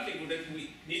something that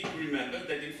we need to remember,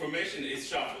 that information is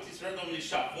shuffled. It's randomly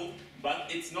shuffled, but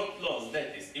it's not lost.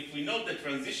 That is, if we know the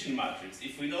transition matrix,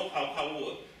 if we know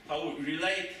how we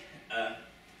relate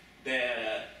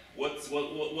what's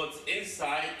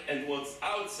inside and what's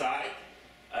outside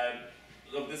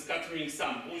of the scattering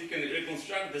sample, we can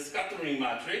reconstruct the scattering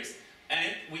matrix,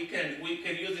 and we can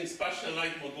using spatial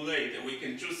light modulator, we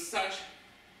can choose such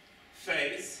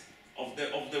phase of the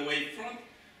wavefront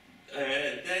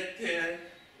that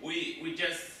we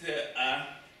just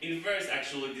inverse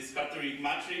actually the scattering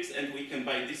matrix, and we can,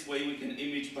 by this way, we can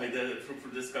image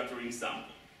through the scattering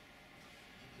sample.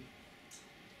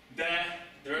 There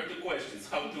are two questions: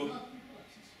 how to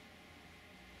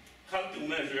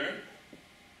measure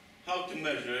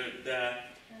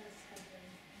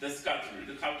the scattering,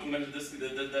 how to measure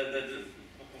the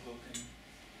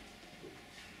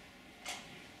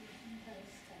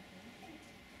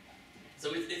so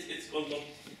it's called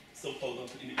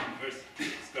so-called inverse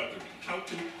scattering.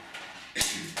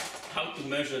 How to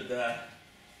measure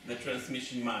the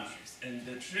transmission matrix, and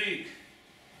the trick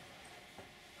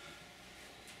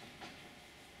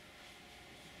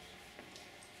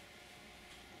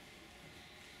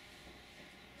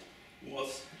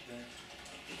was that,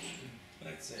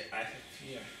 let's say I have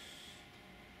here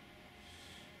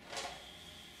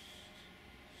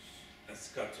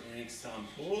scattering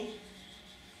sample.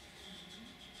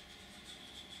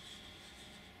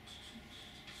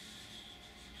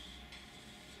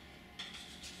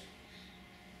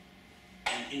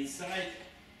 And inside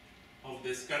of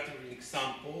the scattering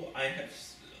sample, I have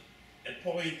a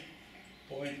point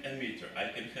emitter.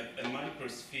 I can have a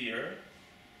microsphere.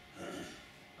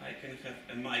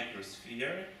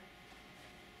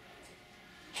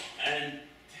 And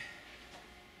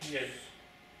here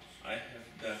I have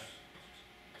the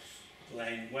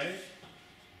plane wave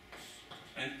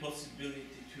and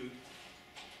possibility to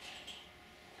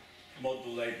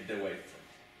modulate the waveform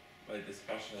by the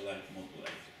spatial light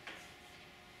modulator.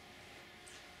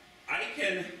 I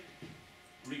can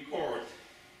record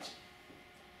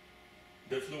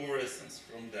the fluorescence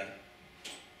from the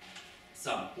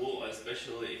sample,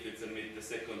 especially if it's amid the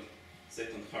second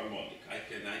harmonic. I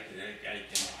can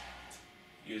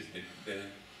use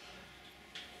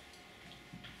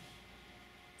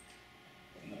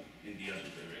no, in the other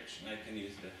direction. I can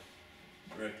use the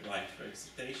red light for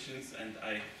excitations, and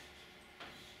I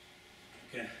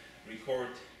can record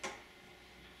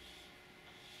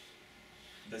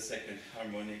the second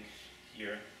harmonic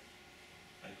here.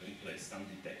 I can place some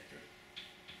detector.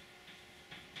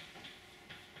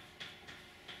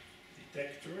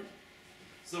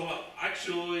 So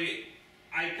actually,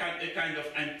 I'm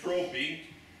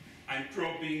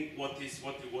probing what's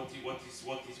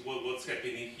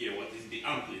happening here. What is the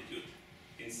amplitude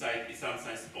inside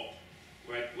spot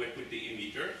where I put the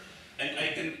emitter, and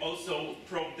I can also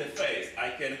probe the phase. I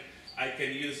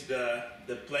can use the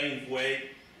plane wave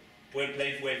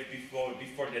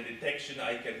before the detection.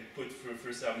 I can put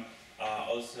through some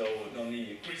also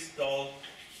nonlinear crystal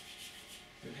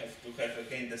to have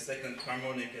again the second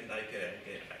harmonic, and I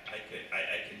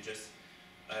can just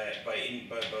by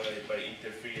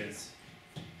interference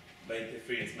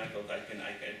method I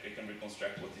can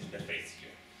reconstruct what is the phase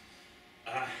here.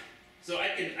 So I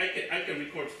can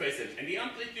record phases and the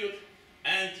amplitude,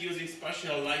 and using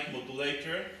spatial light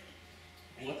modulator,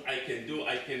 what I can do,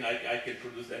 I can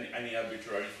produce any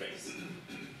arbitrary phase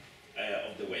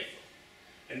of the waveform.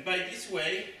 And by this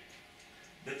way,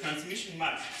 the transmission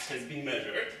matrix has been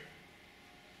measured.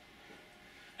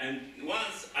 And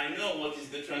once I know what is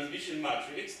the transmission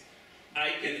matrix,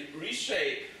 I can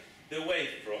reshape the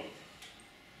waveform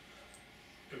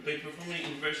by performing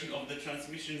inversion of the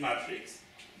transmission matrix,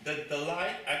 that the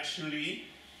light actually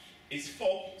is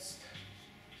focused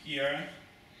here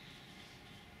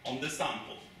on the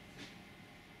sample,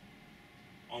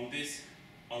 on this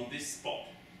spot.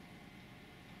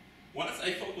 Once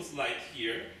I focus light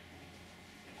here,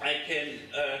 I can,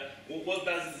 what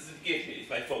does it give me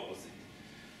if I focus it?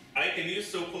 I can use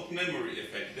so-called memory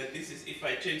effect, that this is if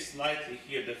I change slightly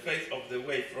here the phase of the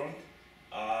wavefront,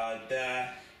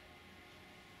 the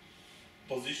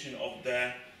position of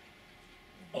the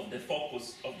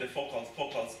focus of the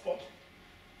focal spot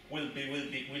will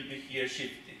be here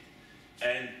shifted,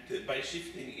 and by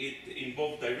shifting it in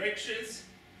both directions,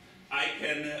 I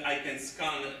can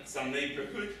scan some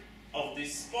neighborhood of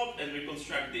this spot and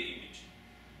reconstruct the image.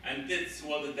 And that's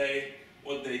what they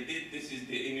did. This is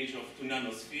the image of two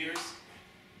nanospheres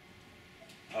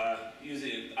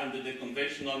using under the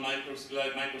conventional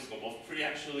microscope of 3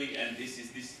 actually, and this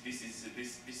is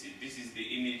the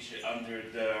image under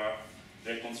the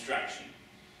reconstruction.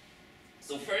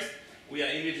 So first we are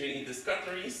imaging in the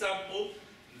scattering sample.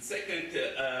 The second,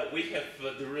 we have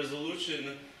the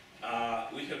resolution.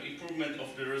 We have improvement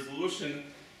of the resolution.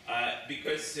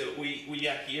 Because we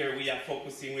are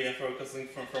focusing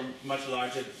from much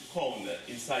larger cone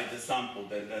inside the sample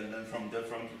than from the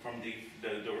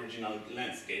original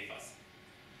lens gave us.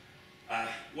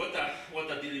 What are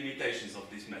the limitations of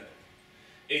this method?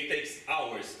 It takes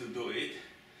hours to do it,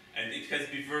 and it has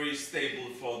to be very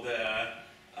stable for the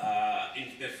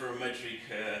interferometric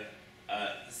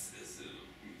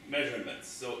measurements.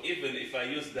 So even if I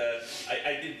use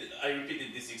I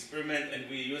repeated this experiment, and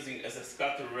we're using as a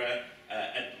scatterer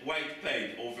a white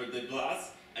paint over the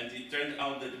glass, and it turned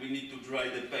out that we need to dry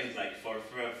the paint like for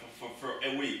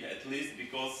a week at least,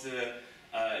 because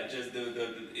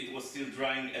it was still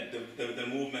drying, and the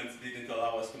movements didn't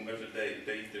allow us to measure the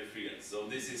interference. So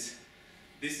this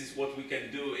is what we can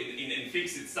do in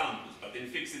fixed samples, but in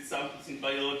fixed samples in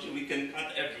biology we can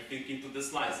cut everything into the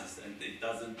slices, and it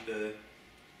doesn't.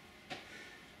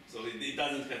 So it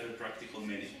doesn't have a practical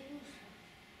meaning.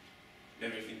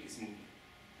 Everything is moving.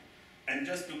 And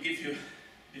just to give you,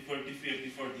 before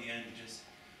the end, just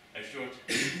a short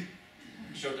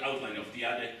outline of the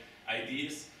other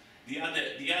ideas. The other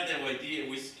idea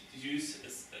was to use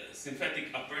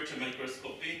synthetic aperture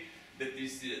microscopy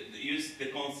used the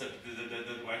concept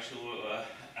that were actually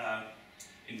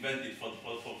invented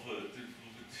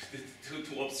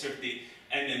to observe the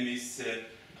enemy's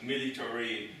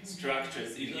military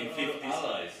structures in 50s.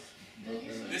 Allies.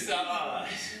 These are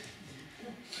allies.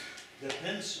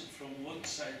 Depends from what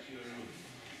side you're looking.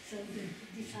 So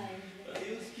define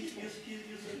Use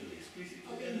explicit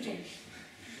enemy.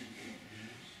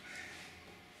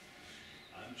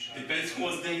 I'm sure. Depends who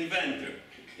was the inventor.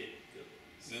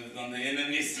 So it's on the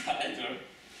enemy side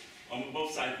or on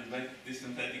both sides invented this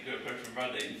synthetic perfume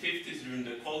rather in 50s during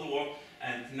the Cold War,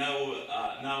 and now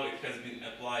it has been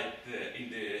applied in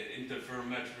the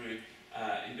interferometry,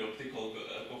 in the optical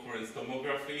coherence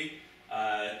tomography,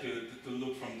 to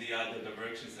look from the other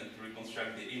directions and to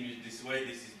reconstruct the image this way.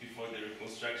 This is before the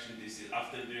reconstruction, this is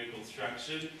after the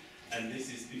reconstruction, and this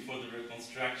is before the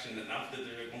reconstruction and after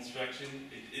the reconstruction.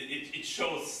 It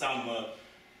shows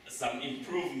some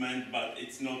improvement, but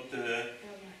it's not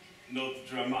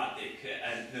dramatic,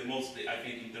 and mostly I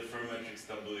think interferometric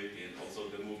stability and also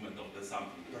the movement of the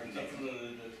sample.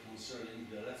 Particularly that concerning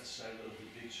the left side of the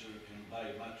picture, you can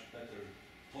buy much better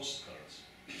postcards.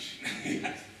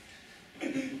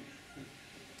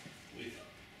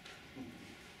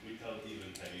 Without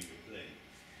even having a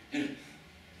plane.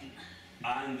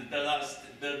 And the last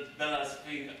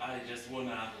thing I just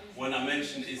wanna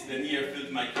mention is the near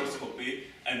field microscopy,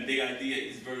 and the idea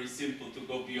is very simple. To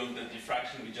go beyond the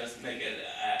diffraction, we just make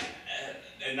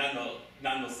a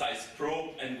nano-sized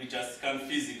probe, and we just scan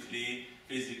physically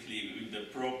with the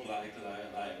probe, like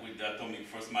with the atomic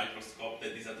force microscope. The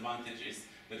disadvantage is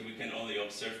that we can only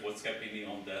observe what's happening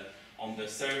on the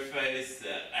surface,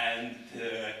 and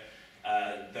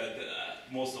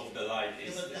most of the light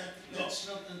is. Yeah, but that's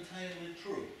not entirely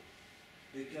true,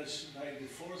 because by the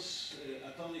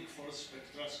atomic force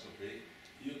spectroscopy,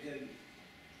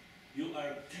 you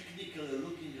are technically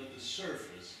looking at the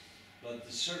surface, but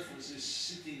the surface is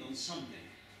sitting on something,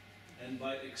 and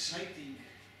by exciting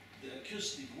the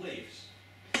acoustic waves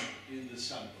in the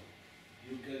sample,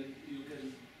 you can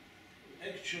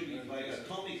actually by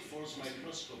atomic force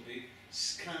microscopy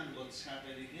scan what's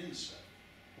happening inside.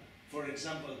 For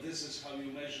example, this is how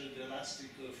you measure the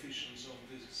elastic coefficients of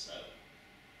this cell.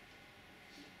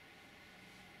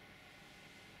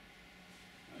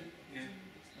 Right? Yeah.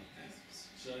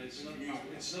 So it's not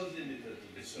limited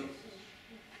to the surface.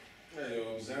 Yeah, you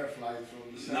observe light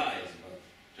from the surface, Light. but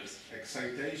Just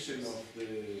excitation of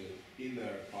the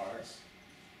inner parts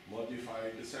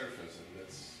modify the surface, and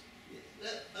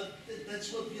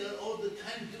That's what we are all the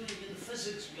time doing in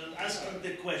physics. We are asking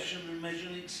the question and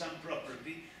measuring some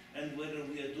property, and whether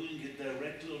we are doing it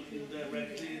directly or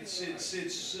indirectly, it's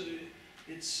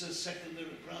a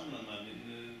secondary problem. I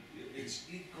mean, it's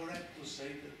incorrect to say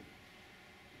that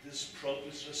this probe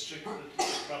is restricted to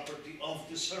the property of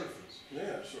the surface.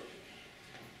 yeah, sure.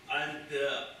 And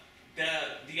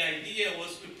the idea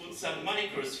was to put some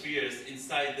microspheres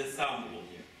inside the sample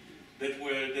that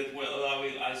were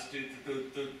allowing us to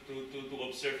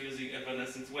observe using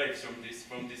evanescence waves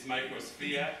from this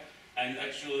microsphere, and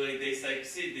actually they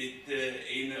succeeded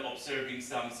in observing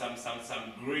some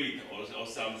grid or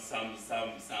some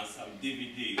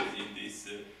DVDs in this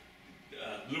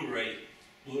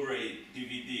Blu-ray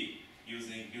DVD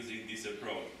using this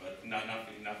approach, but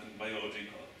nothing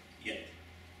biological yet.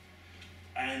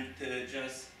 And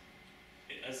just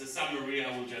as a summary,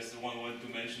 I will just want to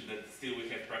mention that still we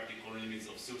have practical limits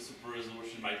of super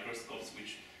resolution microscopes,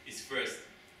 which is first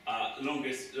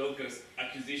longest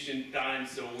acquisition time.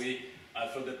 So we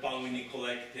for the PAN we need to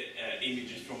collect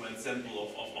images from an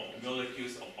ensemble of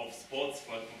molecules of spots.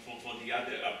 For the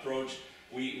other approach,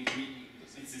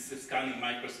 this is a scanning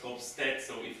microscope stat.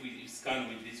 So if we scan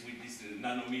with this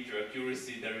nanometer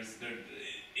accuracy,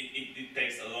 it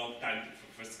takes a long time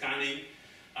for scanning.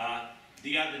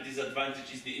 The other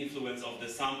disadvantage is the influence of the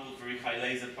sample. Very high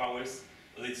laser powers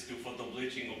leads to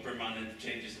photo-bleaching or permanent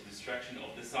changes of distraction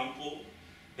of the sample.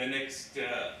 The next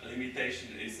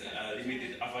limitation is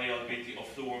limited availability of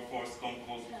fluorophores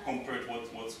compared to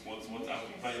what's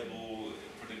available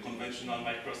for the conventional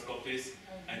microscopies,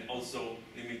 and also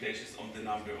limitations on the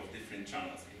number of different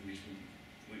channels in which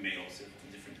we may observe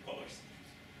different colors.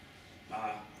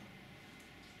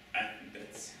 And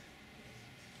that's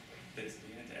the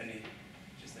end. Any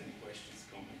questions,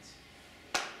 comments?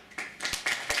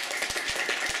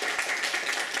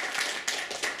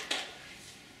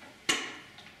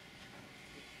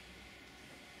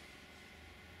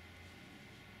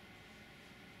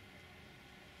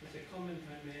 As a comment,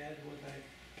 I may add what I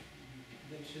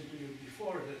mentioned to you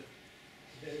before, that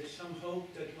there is some hope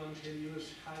that one can use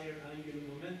higher angular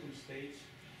momentum states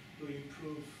to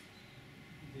improve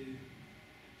the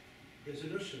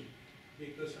resolution,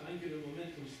 because angular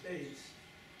momentum states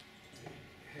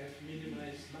have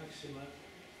minimized maxima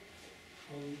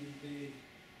in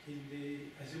the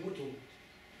azimuthal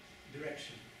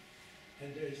direction.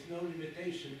 And there is no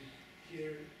limitation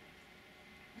here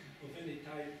of any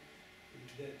type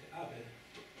that Abbe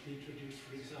introduced,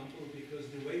 for example, because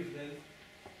the wavelength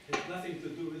has nothing to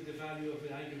do with the value of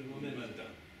the angular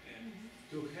momentum.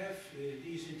 To have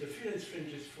these interference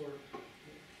fringes for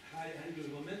high angular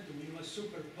momentum, you must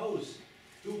superpose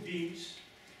two beams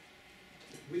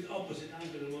with opposite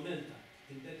angular momenta.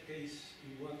 In that case,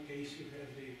 in one case, you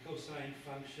have the cosine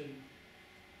function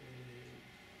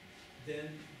then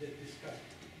that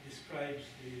describes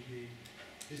the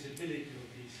visibility of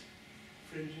these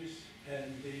fringes,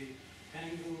 and the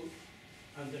angle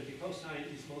under the cosine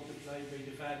is multiplied by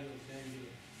the value of the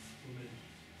angular momentum.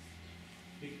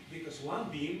 Because one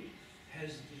beam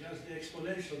has just the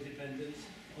exponential dependence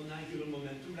on angular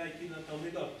momentum, like in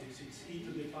atomic optics. It's e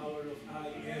to the power of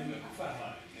im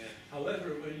phi.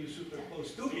 However, when you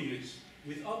superpose two beams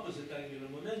with opposite angular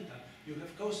momenta, you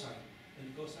have cosine,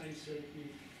 and cosine certainly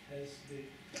has the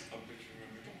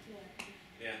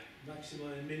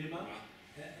maxima and minima,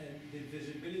 and the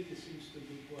visibility seems to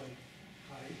be quite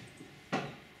high.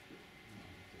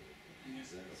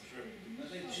 Yes, that's true.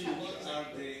 But actually, what are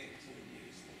the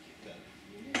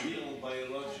real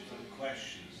biological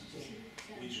questions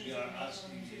which we are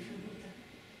asking,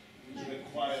 which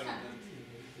require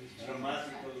the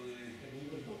dramatically...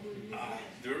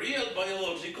 The real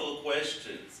biological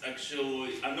questions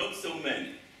actually are not so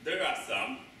many. There are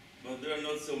some, but there are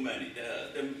not so many.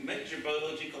 The major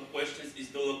biological questions is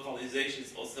the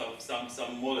localizations also of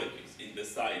some molecules in the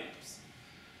synapse.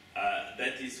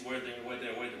 That is where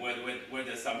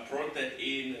there's some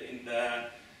protein in the,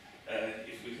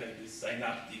 if we have this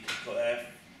synaptic cleft,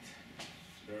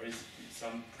 there is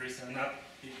some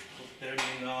presynaptic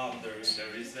terminal, there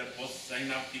is a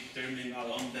postsynaptic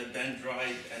terminal on the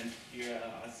dendrite, and here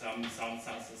are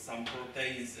some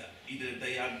proteins. Either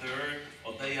they are there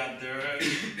or they are there.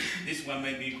 This one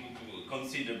may be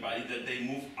considered by either they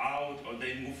move out or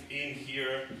they move in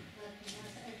here.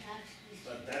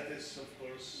 But that is, of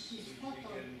course, we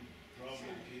can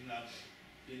probably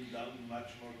pin down much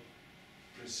more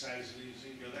precisely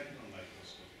using the electron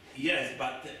microscope. Yes,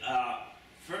 but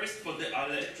first for the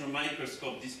electron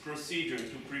microscope, this procedure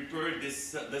to prepare the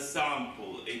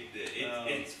sample,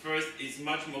 it's first is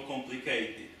much more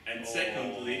complicated, and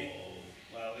secondly,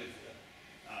 well, if,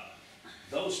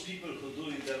 those people who do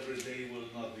it every day will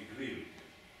not agree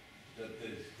that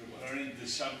preparing the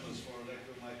samples for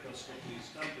electron microscopy is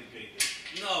complicated.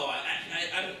 no,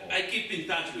 I keep in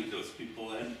touch with those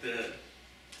people, and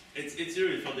it's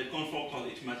really for the confocal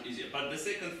it's much easier. But the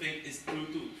second thing is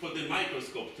for the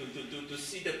microscope to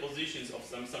see the positions of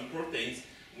some proteins,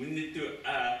 we need to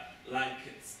like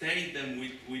stain them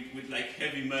with like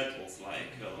heavy metals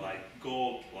like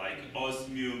gold, like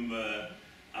osmium,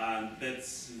 and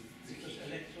that's. Because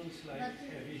electrons like But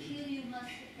heavy. here you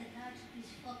must attach this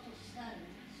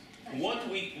photosynthesis.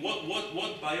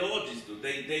 What biologists do?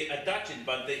 They attach it,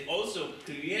 but they also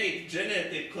create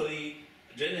genetically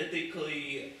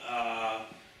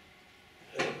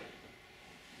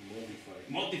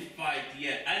modified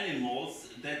animals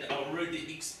that are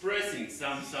already expressing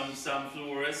some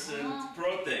fluorescent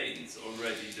proteins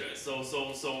already there. So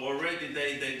already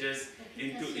they just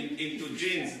into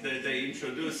genes they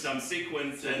introduce some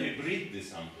sequence So and we breed the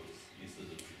samples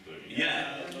instead of preparing.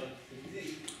 yeah.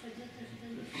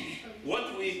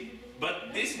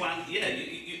 But this one, yeah,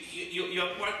 you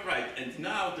are quite right. And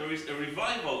now there is a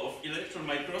revival of electron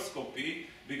microscopy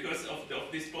because of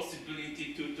this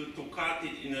possibility to cut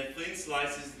it in a thin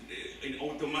slices in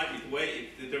automatic way.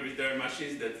 There are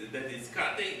machines that is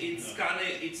cutting, it's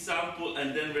scanning its sample,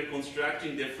 and then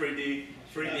reconstructing the 3D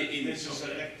image. This is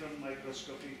electron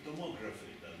microscopic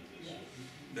tomography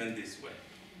Than this way.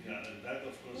 Yeah, and that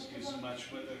of course gives a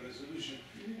much better resolution.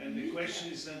 And the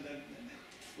question is then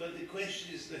the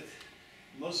question is that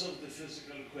most of the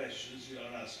physical questions you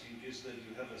are asking is that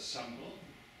you have a sample,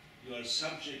 you are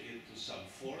subjected to some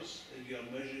force, and you are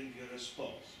measuring your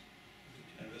response.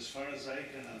 And as far as I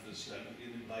can understand,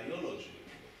 in biology,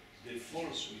 the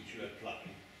force which you apply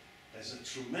has a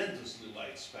tremendously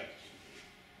wide spectrum.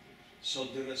 So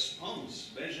the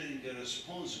response, measuring the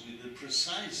response with the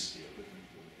precise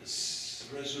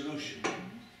resolution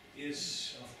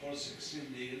is, of course,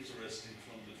 extremely interesting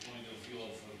from the point of view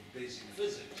of basic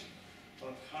physics,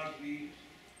 but hardly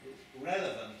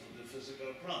relevant to the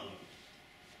physical problem.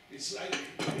 It's like,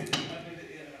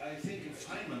 I think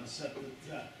Feynman said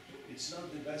that it's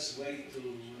not the best way to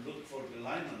look for the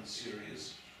Lyman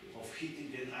series of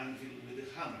hitting an anvil with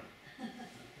a hammer.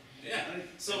 Yeah. Right?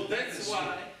 So that's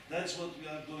why. That's what we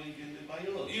are doing in the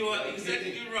biology. You are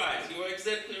exactly right. You are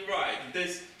exactly right.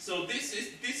 This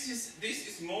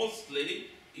is mostly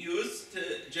used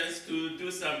just to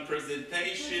do some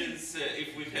presentations.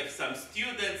 If we have some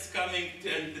students coming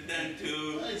and then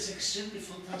to. Well, it's extremely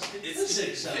fantastic It's-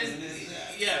 physics. I it's- mean,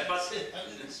 yeah, but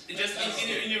it's just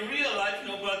fantastic. in your real life,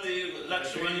 nobody,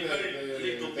 actually very little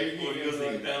people taking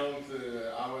using into that. account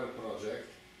our project,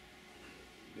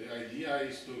 the idea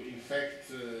is to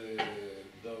infect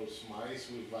those mice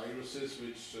with viruses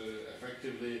which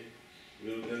effectively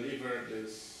will deliver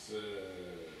this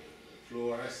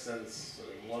fluorescence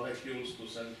molecules to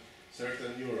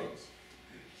certain neurons.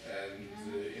 And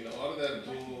in order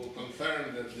to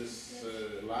confirm that this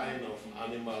line of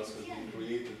animals has been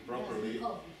created properly,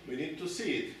 we need to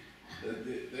see it. That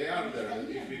they are there, and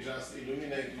if we just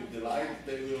illuminate with the light,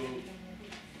 they will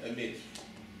emit.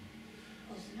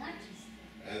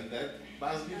 And that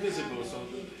must be visible, so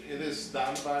it is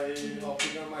done by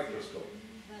optical microscope.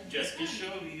 Just to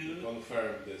show you.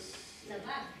 Confirm this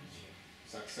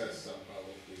success somehow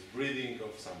of this breeding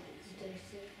of samples.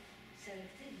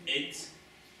 It's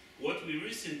what we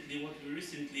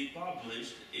recently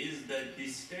published is that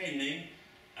this staining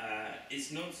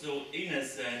is not so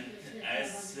innocent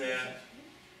as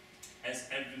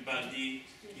everybody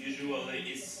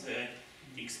usually is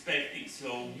expecting.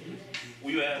 So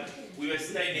we were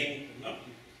staining. Oh,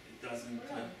 it doesn't.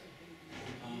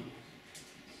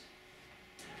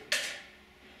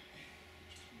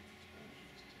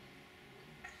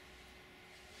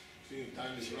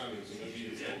 Time is running, so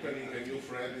maybe opening a new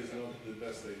thread is not the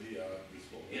best idea at this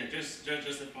moment. Yeah,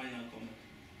 just a final comment.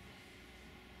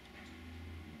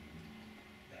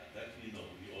 Yeah, that we know,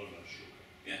 we all are sure.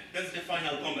 Yeah, that's the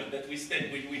final comment that we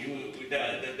stain with the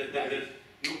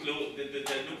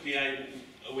nuclei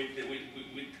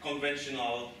with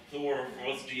conventional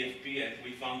fluorophores GFP, and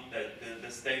we found that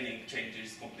the staining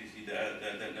changes completely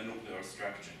the nuclear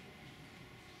structure.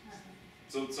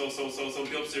 So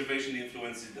the observation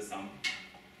influences the sample.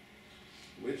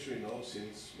 Which we know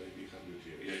since maybe 100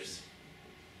 years. Yes.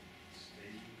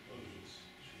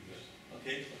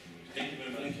 Okay. Thank you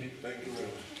very much. Thank you very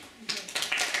much.